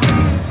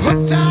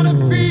hooked on a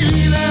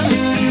feeling.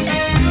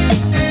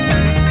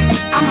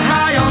 I'm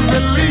high on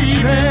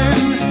believing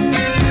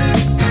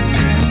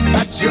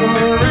that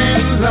you're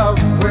in love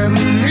with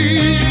me.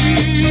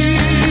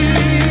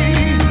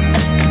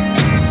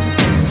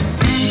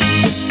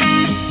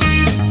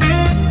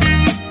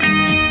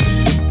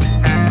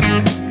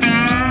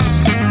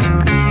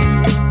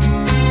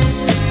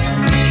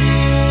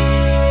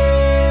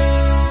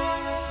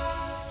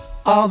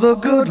 All the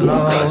good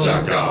love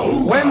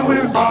when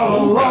we're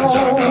all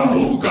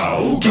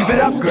alone. Keep it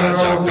up,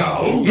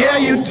 girl. Yeah,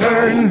 you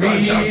turn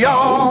me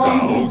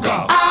on.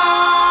 I'm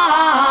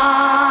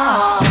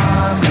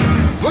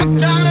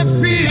hooked on a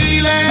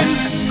feeling.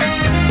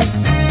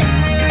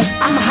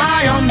 I'm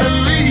high on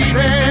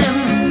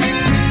believing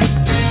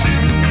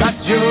that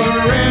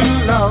you're in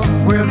love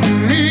with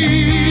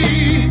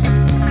me.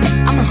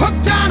 I'm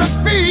hooked on a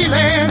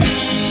feeling.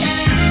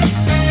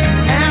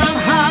 And I'm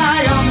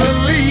high on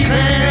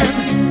believing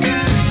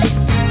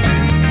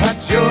that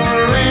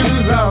you're in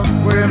love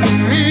with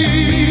me.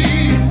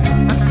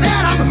 I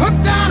said I'm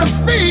hooked on a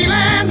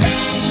feeling,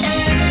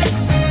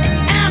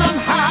 and I'm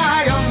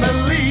high on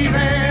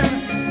believing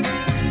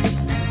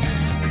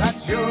that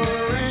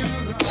you're in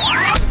love.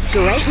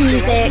 Great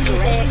music,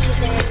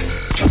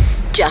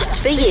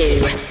 just for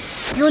you.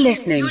 You're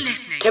listening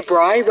to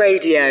Bry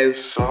Radio.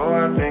 So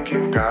I think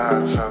you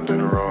got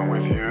something wrong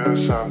with you.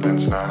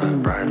 Something's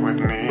not right with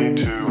me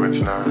too. It's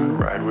not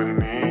right with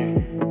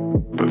me.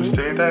 But the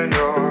state that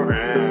you're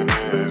in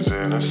is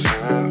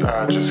innocent.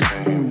 I just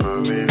can't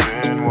believe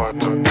in what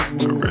the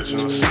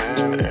original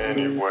sin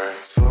anyway.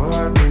 So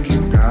I think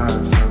you got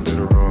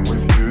something wrong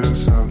with you.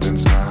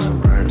 Something's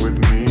not right with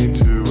me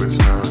too. It's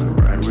not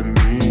right with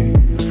me.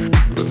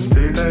 But the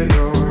state that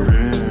you're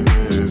in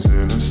is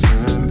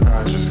innocent.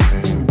 I just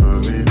can't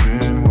believe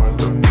in what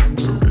the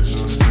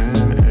original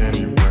sin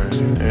anyway.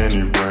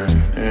 Anyway,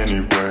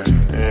 anyway,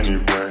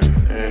 anyway,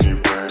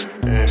 anyway,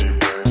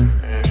 anyway.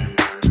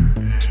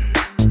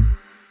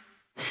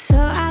 So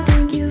I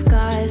think you've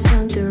got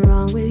something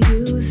wrong with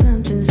you.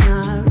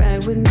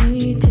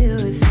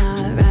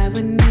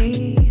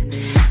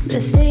 The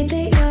state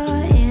that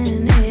you're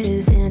in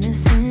is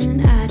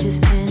innocent. I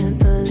just can't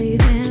believe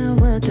in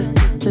what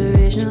the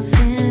original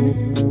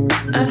sin.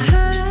 A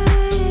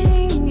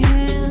hurting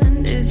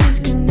hand is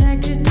just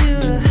connected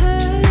to a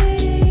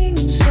hurting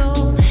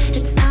soul.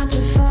 It's not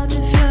your fault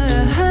if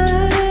you're a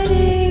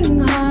hurting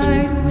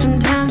heart.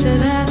 Sometimes it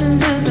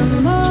happens, but the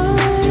more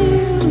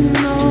you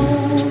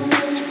know.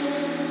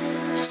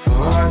 So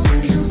I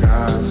think you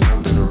got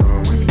something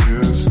wrong with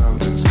you.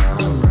 Something's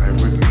not right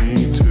with me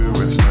too.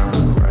 It's not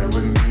right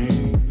with me.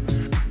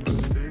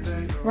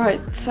 Right,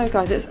 so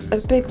guys, it's a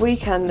big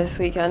weekend this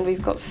weekend.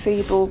 We've got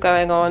Seaball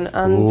going on,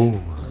 and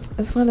Ooh.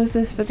 as well as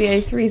this for the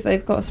A3s,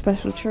 they've got a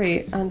special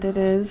treat, and it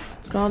is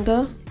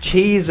Xander.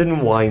 Cheese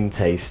and wine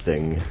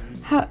tasting.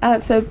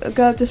 So,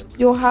 girl, just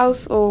your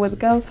house or with the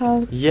girls'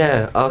 house?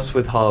 Yeah, us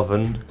with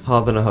Harvan.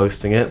 Harvan are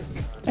hosting it.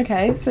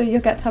 Okay, so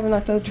you'll get to have a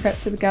nice little trip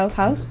to the girls'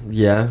 house.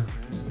 Yeah.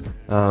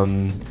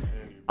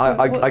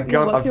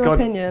 What's your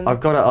opinion? I've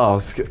got to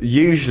ask.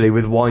 Usually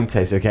with wine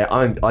tasting, okay,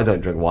 I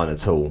don't drink wine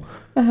at all.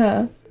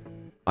 Uh-huh.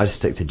 I just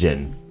stick to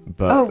gin.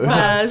 But Oh, right.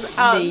 That's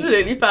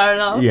absolutely fair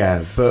enough.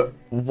 yeah, but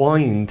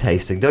wine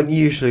tasting don't you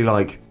usually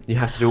you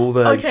have to do all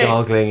the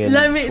gargling and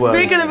we're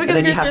swirling, gonna and go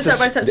then you through a have to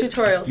step-by-step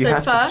tutorial. You So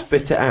have first, to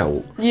spit it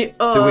out. Do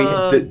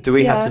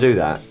we Yeah. have to do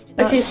that?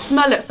 okay,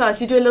 smell it first.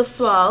 You do a little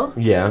swirl.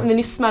 Yeah. And then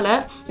you smell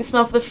it. You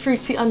smell for the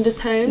fruity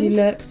undertones.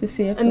 You look to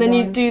see if and the then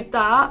you wine- do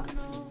that.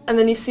 And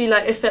then you see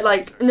if it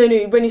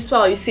when you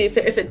swirl, you see if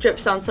it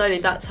drips down slowly.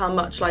 That's how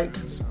much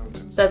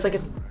there's a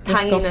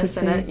tanginess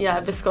in it. Viscosity. Yeah,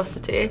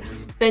 viscosity.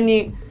 Then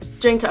you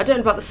drink it. I don't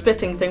know about the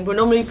spitting thing, but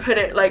normally you put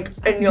it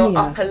in your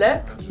Yeah. upper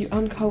lip. You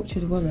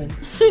uncultured woman.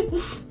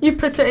 You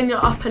put it in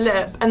your upper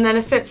lip, and then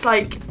if it's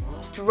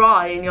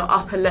dry in your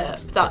upper lip,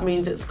 that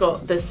means it's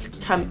got this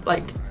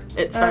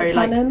it's very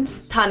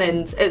tannins?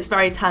 Tannins. It's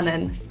very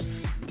tannin.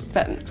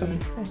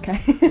 Okay.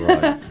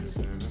 Right.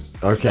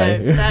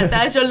 Okay. So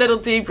there's your little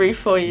debrief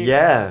for you.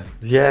 Yeah.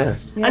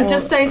 And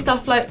just say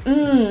stuff like,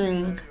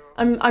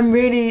 I'm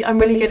really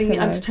getting the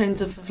Bellissimo.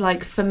 undertones of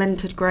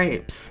fermented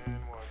grapes.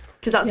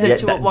 Because that's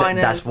literally what wine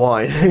is. That's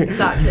wine.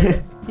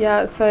 Exactly.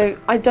 Yeah, so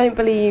I don't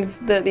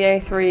believe that the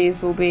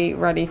A3s will be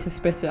ready to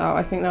spit it out.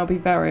 I think they'll be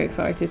very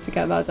excited to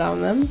get that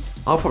down them.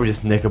 I'll probably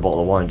just nick a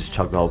bottle of wine and just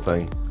chug the whole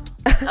thing.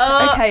 Okay,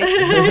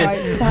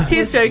 right,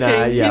 He's joking.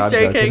 Nah, yeah, He's I'm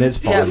joking. joking. It's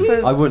fine. Yeah,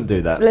 for I wouldn't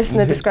do that.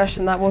 listener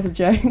discretion, that was a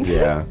joke.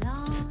 Yeah.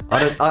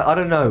 I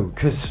don't know,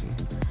 because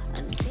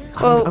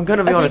Well, I'm going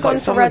to be have you honest. gone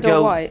Some for of the red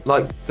or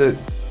girls,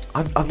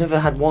 white? I've never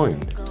had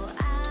wine.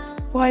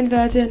 Wine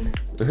virgin.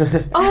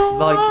 Oh,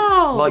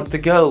 wow. Like the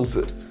girls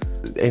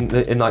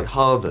in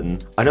Harden,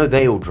 I know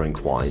they all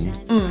drink wine,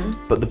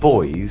 but the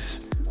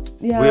boys,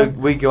 Yeah.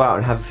 we go out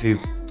and have a few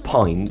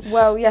pints.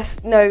 Well, yes,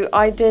 no,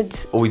 I did.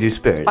 Or we do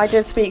spirits. I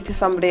did speak to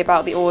somebody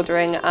about the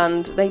ordering,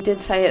 and they did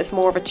say it's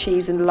more of a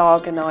cheese and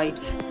lager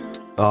night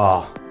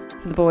Oh,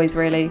 for the boys,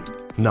 really.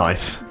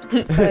 nice.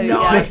 So,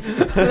 Nice.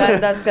 yeah,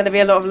 there's going to be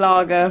a lot of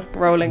lager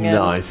rolling in.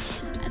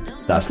 Nice.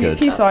 That's A good.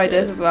 few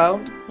ciders as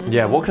well.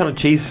 Yeah, what kind of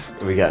cheese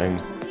are we getting?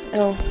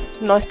 Oh,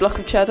 nice block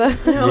of cheddar.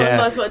 Yeah.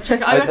 That's what I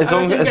check. I As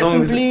long as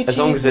it's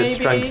maybe.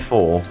 strength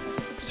 4.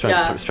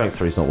 Yeah. Strength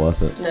 3 is not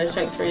worth it. No,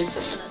 strength 3 is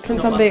just. Can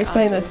not somebody worth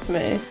explain it. this to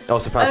me?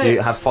 Also, perhaps you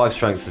have 5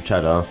 strengths of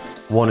cheddar.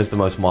 1 is the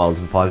most mild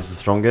and 5 is the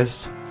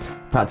strongest.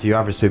 Perhaps your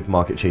average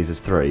supermarket cheese is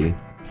 3.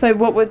 So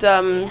what would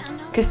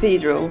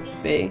cathedral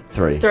be?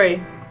 3.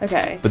 3.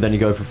 Okay. But then you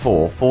go for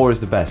 4. 4 is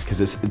the best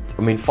because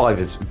 5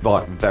 is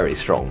very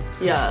strong.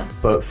 Yeah.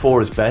 But 4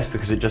 is best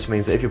because it just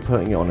means that if you're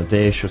putting it on a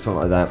dish or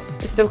something like that,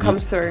 It still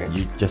comes through.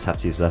 you just have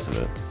to use less of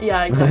it.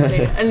 Yeah,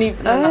 exactly. and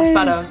that's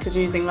better because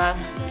you're using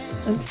less.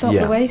 And stop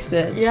Yeah. the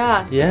wastage.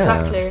 Yeah,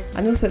 exactly.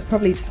 And also it's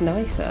probably just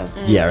nicer.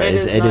 Yeah, it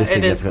is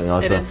significantly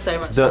nicer. It is so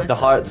much the nicer.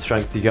 higher the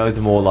strength you go, the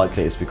more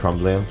likely it is to be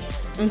crumblier.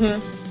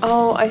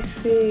 Oh, I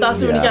see.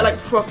 That's when you Yeah. get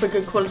proper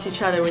good quality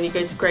cheddar. When you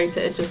go to grate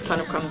it, it just kind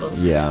of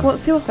crumbles. Yeah.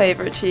 What's your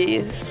favourite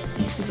cheese,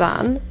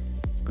 Xan?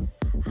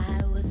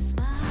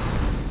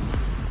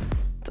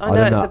 I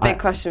know it's a big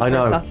question for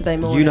a Saturday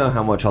morning. You know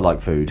how much I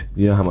like food.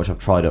 You know how much I've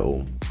tried it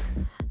all.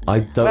 I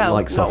don't Well,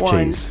 like soft not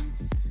wine. cheese.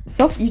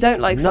 Soft? You don't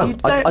like No,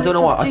 soft? I don't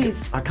know why. soft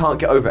cheese? I can't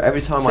get over it.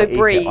 Every time So I eat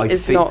brie it,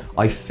 is not-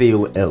 I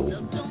feel ill.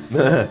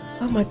 Oh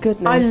my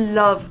goodness. I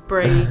love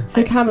brie.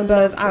 So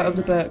camembert's out of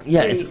the book.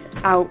 Yeah, it's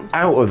out.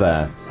 out of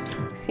there.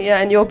 Yeah,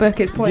 and your book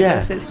is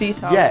pointless. Yeah. It's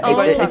futile. Yeah, You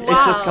won't it's touch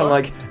just wow. kind of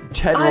like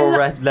cheddar I or lo-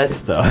 red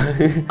Leicester.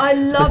 I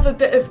love a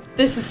bit of.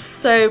 This is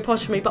so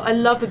posh for me, but I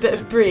love a bit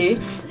of brie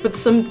with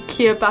some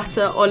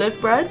ciabatta olive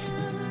bread.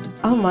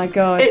 Oh my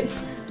god.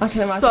 It's I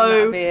can imagine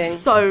so that being.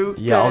 so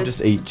Yeah, I'll good.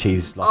 just eat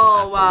cheese. Like an Oh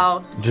apple.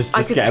 wow! Just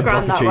I could get a block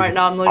scram of that cheese. right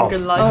now. I'm not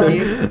even gonna lie to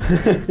you.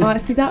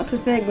 Right, see, that's the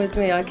thing with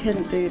me. I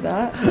couldn't do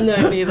that.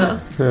 No, neither.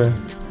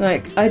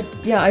 I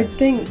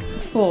think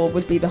 4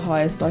 would be the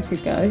highest I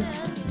could go.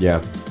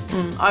 Yeah,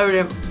 I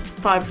would.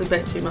 5's a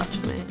bit too much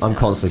for me. I'm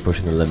constantly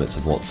pushing the limits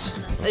of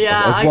what's.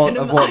 Yeah, of I what-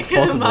 can, of what's I can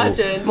possible.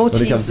 imagine. More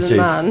When it comes cheese to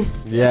than cheese.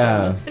 man.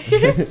 Yeah.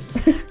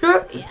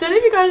 Don't know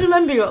if you guys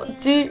remember your.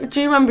 Do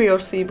you remember your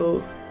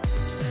Seaball?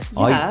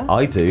 Yeah.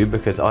 I do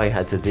because I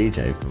had to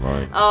DJ for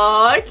mine.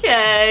 Oh,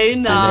 okay,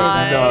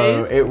 nice.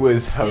 No, it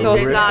was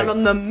horrific. DJ Xan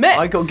on the mix.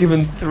 I got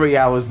given 3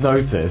 hours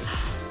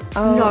notice.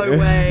 Oh, no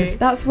way.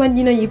 That's when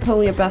you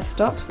pull your best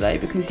stops though,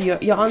 because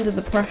you're under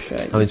the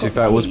pressure. I mean, to be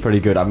fair, it was pretty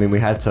good. I mean, we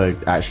had to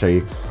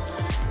actually.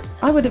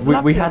 I would have.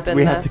 We had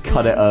to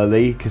cut it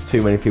early because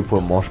too many people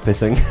were mosh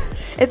pissing.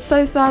 It's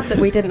so sad that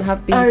we didn't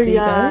have BC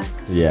yeah.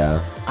 though.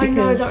 Yeah. I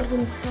know, that would have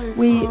been so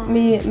fun.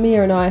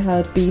 Mia and I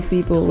had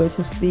BC Ball, which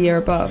is the year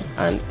above,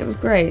 and it was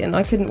great, and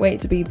I couldn't wait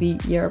to be the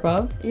year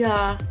above.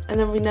 Yeah, and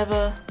then we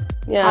never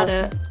had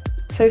it.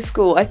 So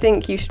school, I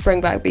think you should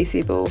bring back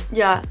BC Ball.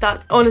 Yeah,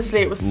 that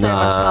honestly, it was so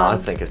much fun. I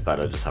think it's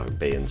better just having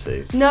B and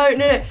C's. No.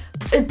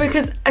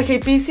 Because, okay,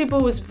 BC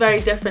Ball was very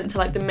different to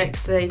like the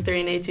mixed A3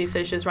 and A2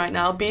 socials right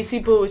now.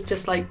 BC Ball was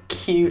just like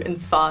cute and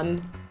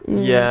fun.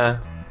 Yeah.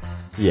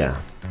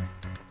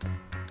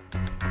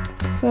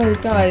 So,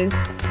 guys,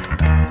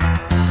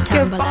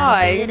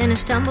 goodbye. And I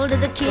stumble to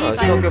the kitchen.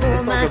 It's not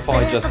goodbye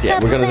just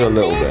yet. We're going to do a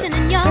little bit.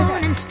 And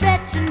yawn and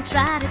stretch and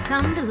try to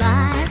come to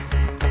life.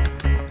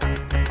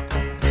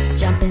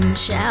 Jump in the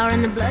shower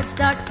and the blood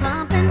starts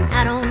pumping.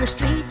 Out on the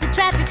streets, the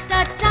traffic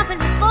starts jumping.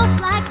 With folks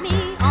like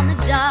me on the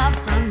job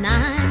from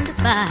 9 to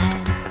 5.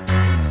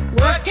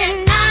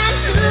 Working 9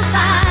 to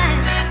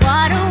 5.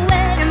 What a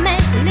way to make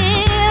a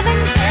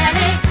living.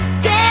 Barely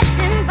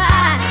getting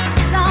by.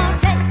 It's all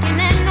taking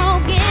and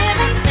no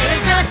giving. They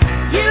just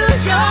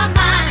use your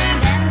mind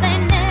and they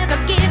never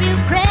give you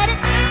credit.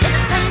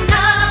 It's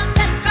enough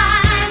to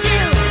drive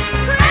you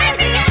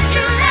crazy if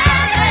you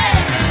let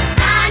it.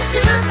 9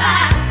 to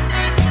 5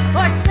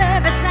 for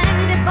service and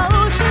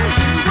devotion.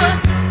 You would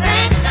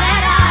think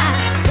that I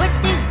would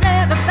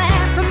deserve a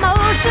fair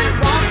promotion.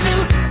 Want to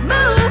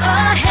move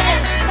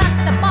ahead, but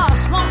the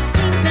boss won't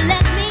seem to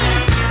let me.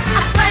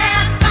 I swear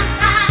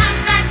sometimes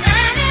that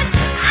man is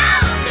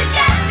out to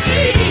get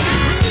me.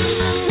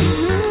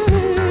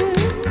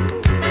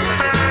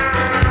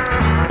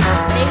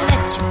 They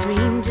let you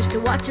dream just to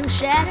watch him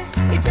shatter.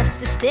 You're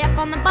just a step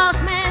on the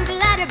boss man's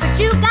ladder, but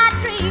you got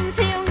dreams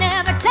he'll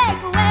never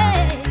take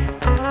away.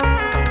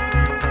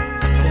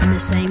 In the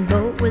same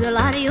boat with a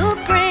lot of your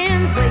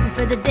friends, waiting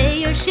for the day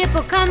your ship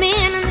will come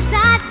in and the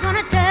tide's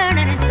gonna turn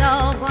and it's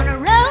all gonna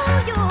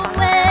roll your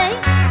way.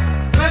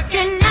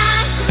 Working 9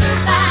 to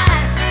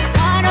 5,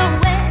 what a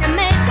way to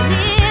make a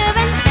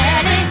living.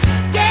 Barely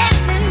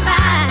getting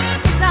by,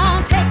 it's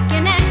all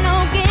taking and no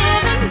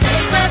giving. They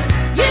just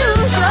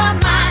use your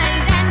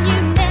mind and you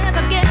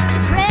never get the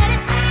credit.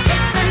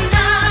 It's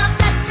enough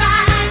to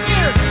drive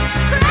you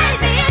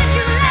crazy if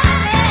you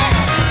let it.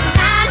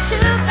 9 to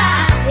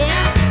 5,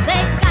 yeah,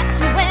 they got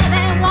you where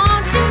they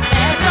want you.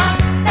 There's a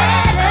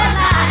better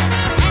life,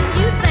 and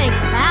you think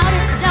about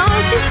it,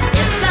 don't you?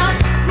 It's a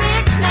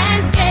rich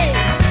man's game,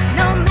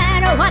 no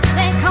matter what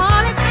they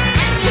call it.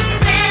 And you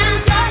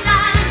spend your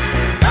life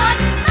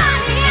putting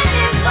money in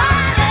his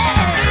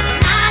wallet.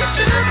 9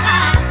 to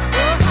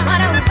 5,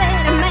 what a way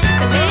to make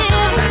a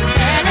living.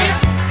 Barely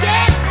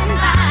getting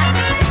by,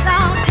 it's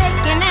all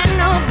taking and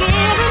no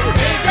giving.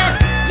 They just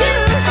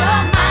use your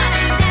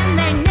mind and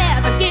they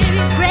never give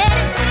you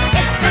credit.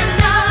 It's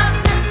enough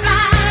to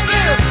drive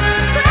you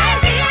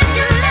crazy if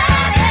you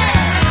let it.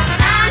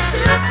 9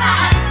 to 5,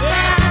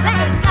 yeah, they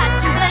got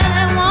you where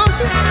they want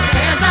you.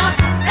 There's a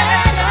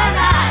better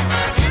life,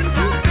 and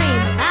you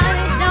dream about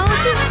it,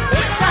 don't you?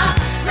 It's a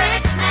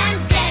rich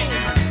man's game,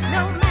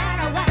 no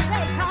matter what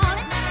they call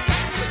it.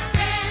 And you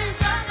spend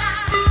your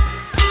life.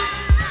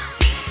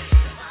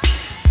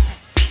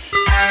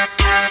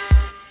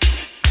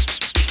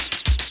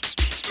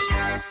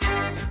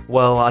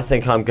 Well, I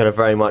think I'm going to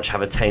very much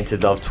have a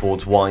tainted love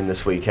towards wine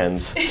this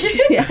weekend.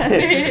 Yeah,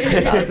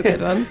 that was a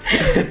good one.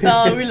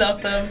 Oh, we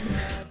love them.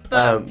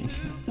 But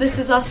this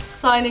is us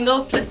signing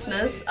off,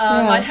 listeners.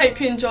 I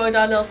hope you enjoyed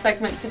our little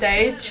segment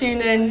today.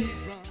 Tune in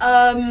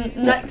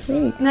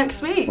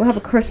next week. We'll have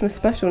a Christmas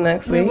special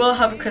next week. We will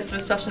have a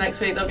Christmas special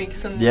next week. There'll be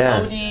some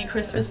oldie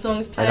Christmas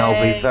songs played. And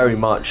I'll be very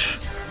much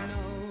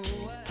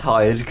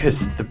tired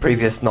because the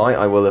previous night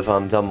I will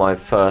have done my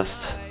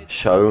first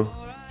show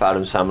for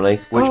Adam's Family,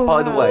 which,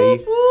 by the way,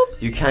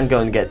 you can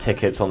go and get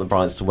tickets on the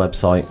Bryanston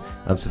website.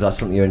 So if that's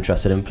something you're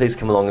interested in, please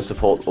come along and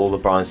support all the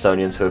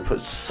Bryanstonians who have put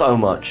so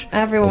much.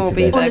 Everyone will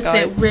be there, Honestly,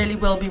 guys. it really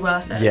will be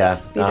worth it. Yeah.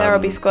 Be there or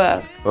be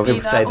square. Well,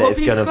 people say that it's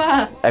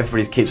gonna.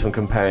 Everybody keeps on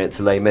comparing it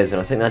to Les Mis,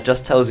 and I think that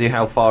just tells you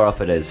how far up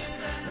it is.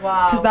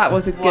 Wow. Because that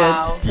was a good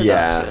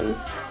production.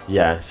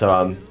 Yeah.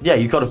 So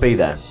you got to be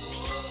there.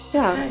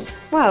 Yeah.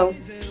 Well,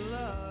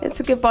 it's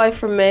a goodbye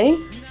from me.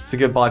 It's a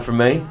goodbye from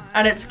me.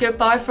 And it's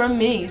goodbye from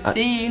me.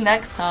 See you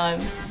next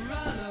time.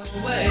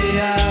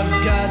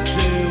 I've got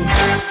to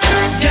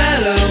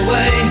get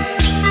away.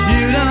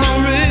 You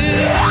don't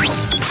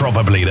really.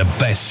 Probably the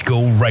best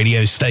school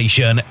radio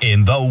station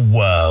in the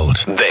world.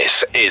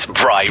 This is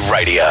Bry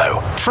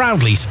Radio.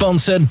 Proudly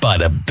sponsored by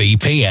the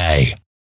BPA.